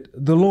stated,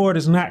 the Lord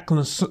is not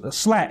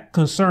slack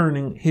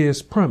concerning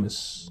his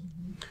promise.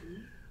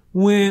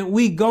 When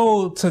we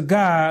go to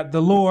God,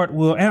 the Lord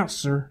will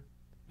answer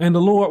and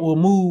the Lord will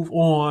move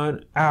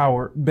on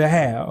our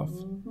behalf.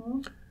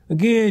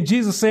 Again,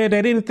 Jesus said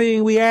that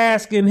anything we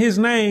ask in his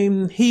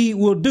name, he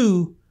will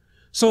do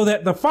so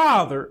that the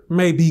Father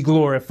may be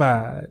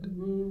glorified.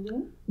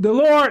 The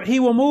Lord,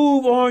 he will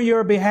move on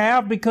your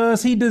behalf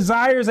because he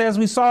desires, as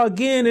we saw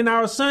again in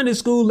our Sunday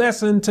school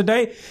lesson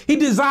today, he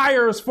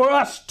desires for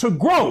us to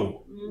grow.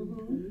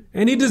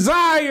 And he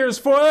desires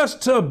for us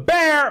to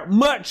bear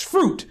much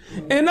fruit.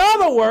 In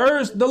other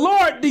words, the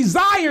Lord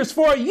desires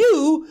for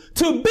you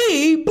to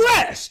be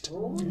blessed.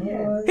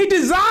 He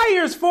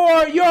desires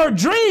for your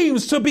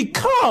dreams to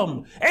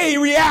become a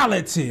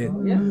reality.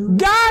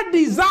 God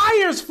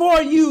desires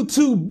for you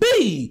to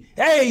be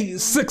a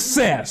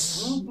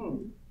success.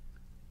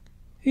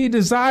 He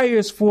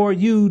desires for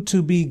you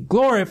to be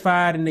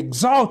glorified and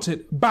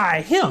exalted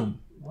by him.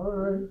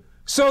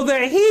 So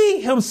that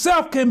he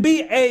himself can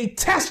be a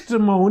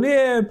testimony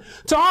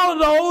to all of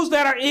those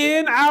that are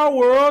in our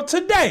world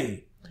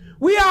today.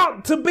 We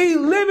ought to be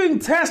living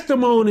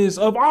testimonies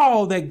of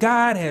all that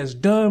God has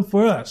done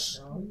for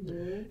us.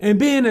 And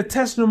being a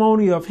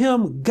testimony of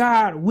him,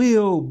 God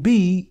will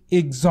be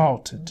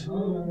exalted.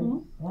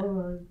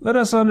 Let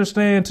us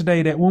understand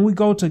today that when we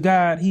go to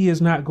God, he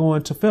is not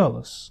going to fail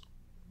us.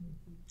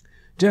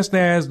 Just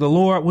as the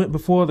Lord went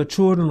before the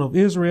children of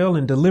Israel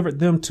and delivered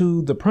them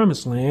to the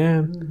promised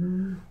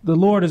land, the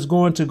Lord is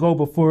going to go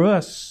before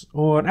us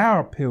on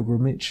our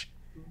pilgrimage,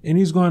 and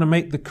he's going to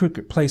make the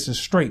crooked places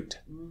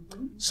straight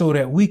so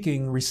that we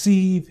can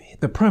receive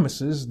the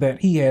promises that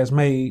he has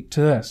made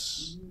to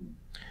us.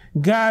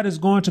 God is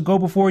going to go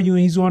before you,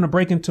 and he's going to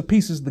break into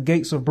pieces the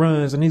gates of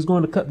bronze, and he's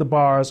going to cut the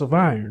bars of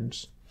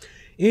irons.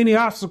 Any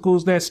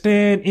obstacles that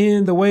stand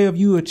in the way of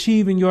you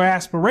achieving your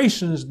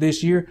aspirations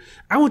this year,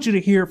 I want you to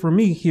hear from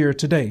me here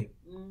today.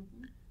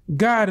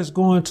 God is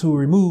going to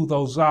remove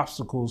those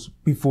obstacles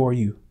before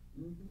you.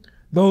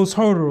 Those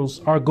hurdles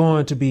are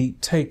going to be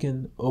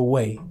taken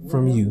away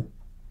from you.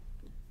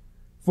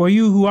 For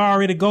you who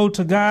already go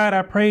to God,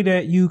 I pray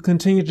that you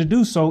continue to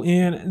do so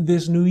in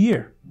this new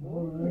year.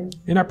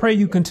 And I pray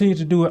you continue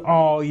to do it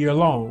all year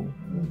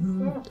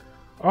long.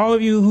 All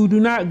of you who do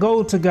not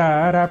go to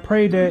God, I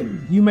pray that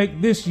you make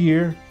this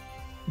year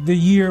the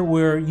year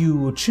where you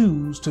will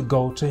choose to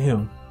go to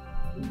him.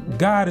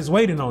 God is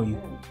waiting on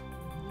you.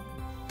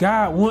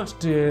 God wants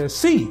to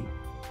see you.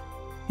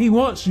 He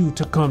wants you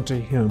to come to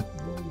him,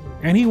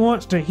 and he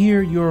wants to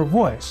hear your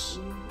voice.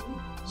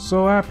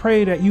 So I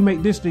pray that you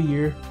make this the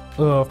year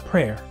of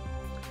prayer,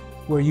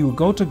 where you will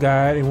go to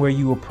God and where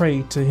you will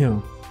pray to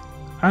him.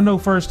 I know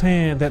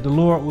firsthand that the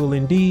Lord will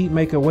indeed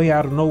make a way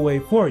out of no way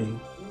for you,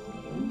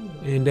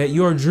 and that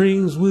your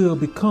dreams will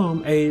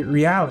become a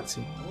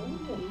reality.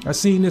 I've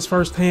seen this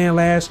firsthand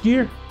last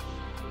year,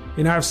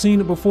 and I've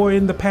seen it before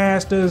in the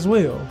past as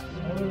well.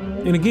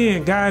 And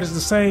again, God is the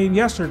same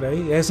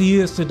yesterday as he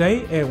is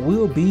today and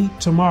will be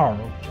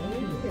tomorrow.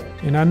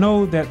 And I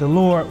know that the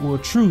Lord will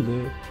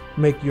truly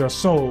make your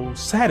soul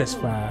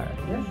satisfied,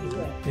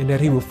 and that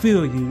he will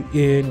fill you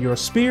in your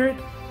spirit,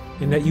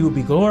 and that you will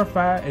be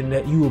glorified, and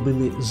that you will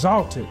be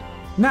exalted,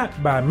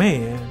 not by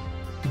man,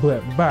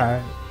 but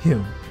by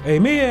him.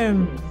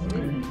 Amen.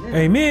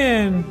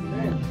 Amen.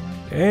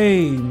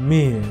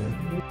 Amen.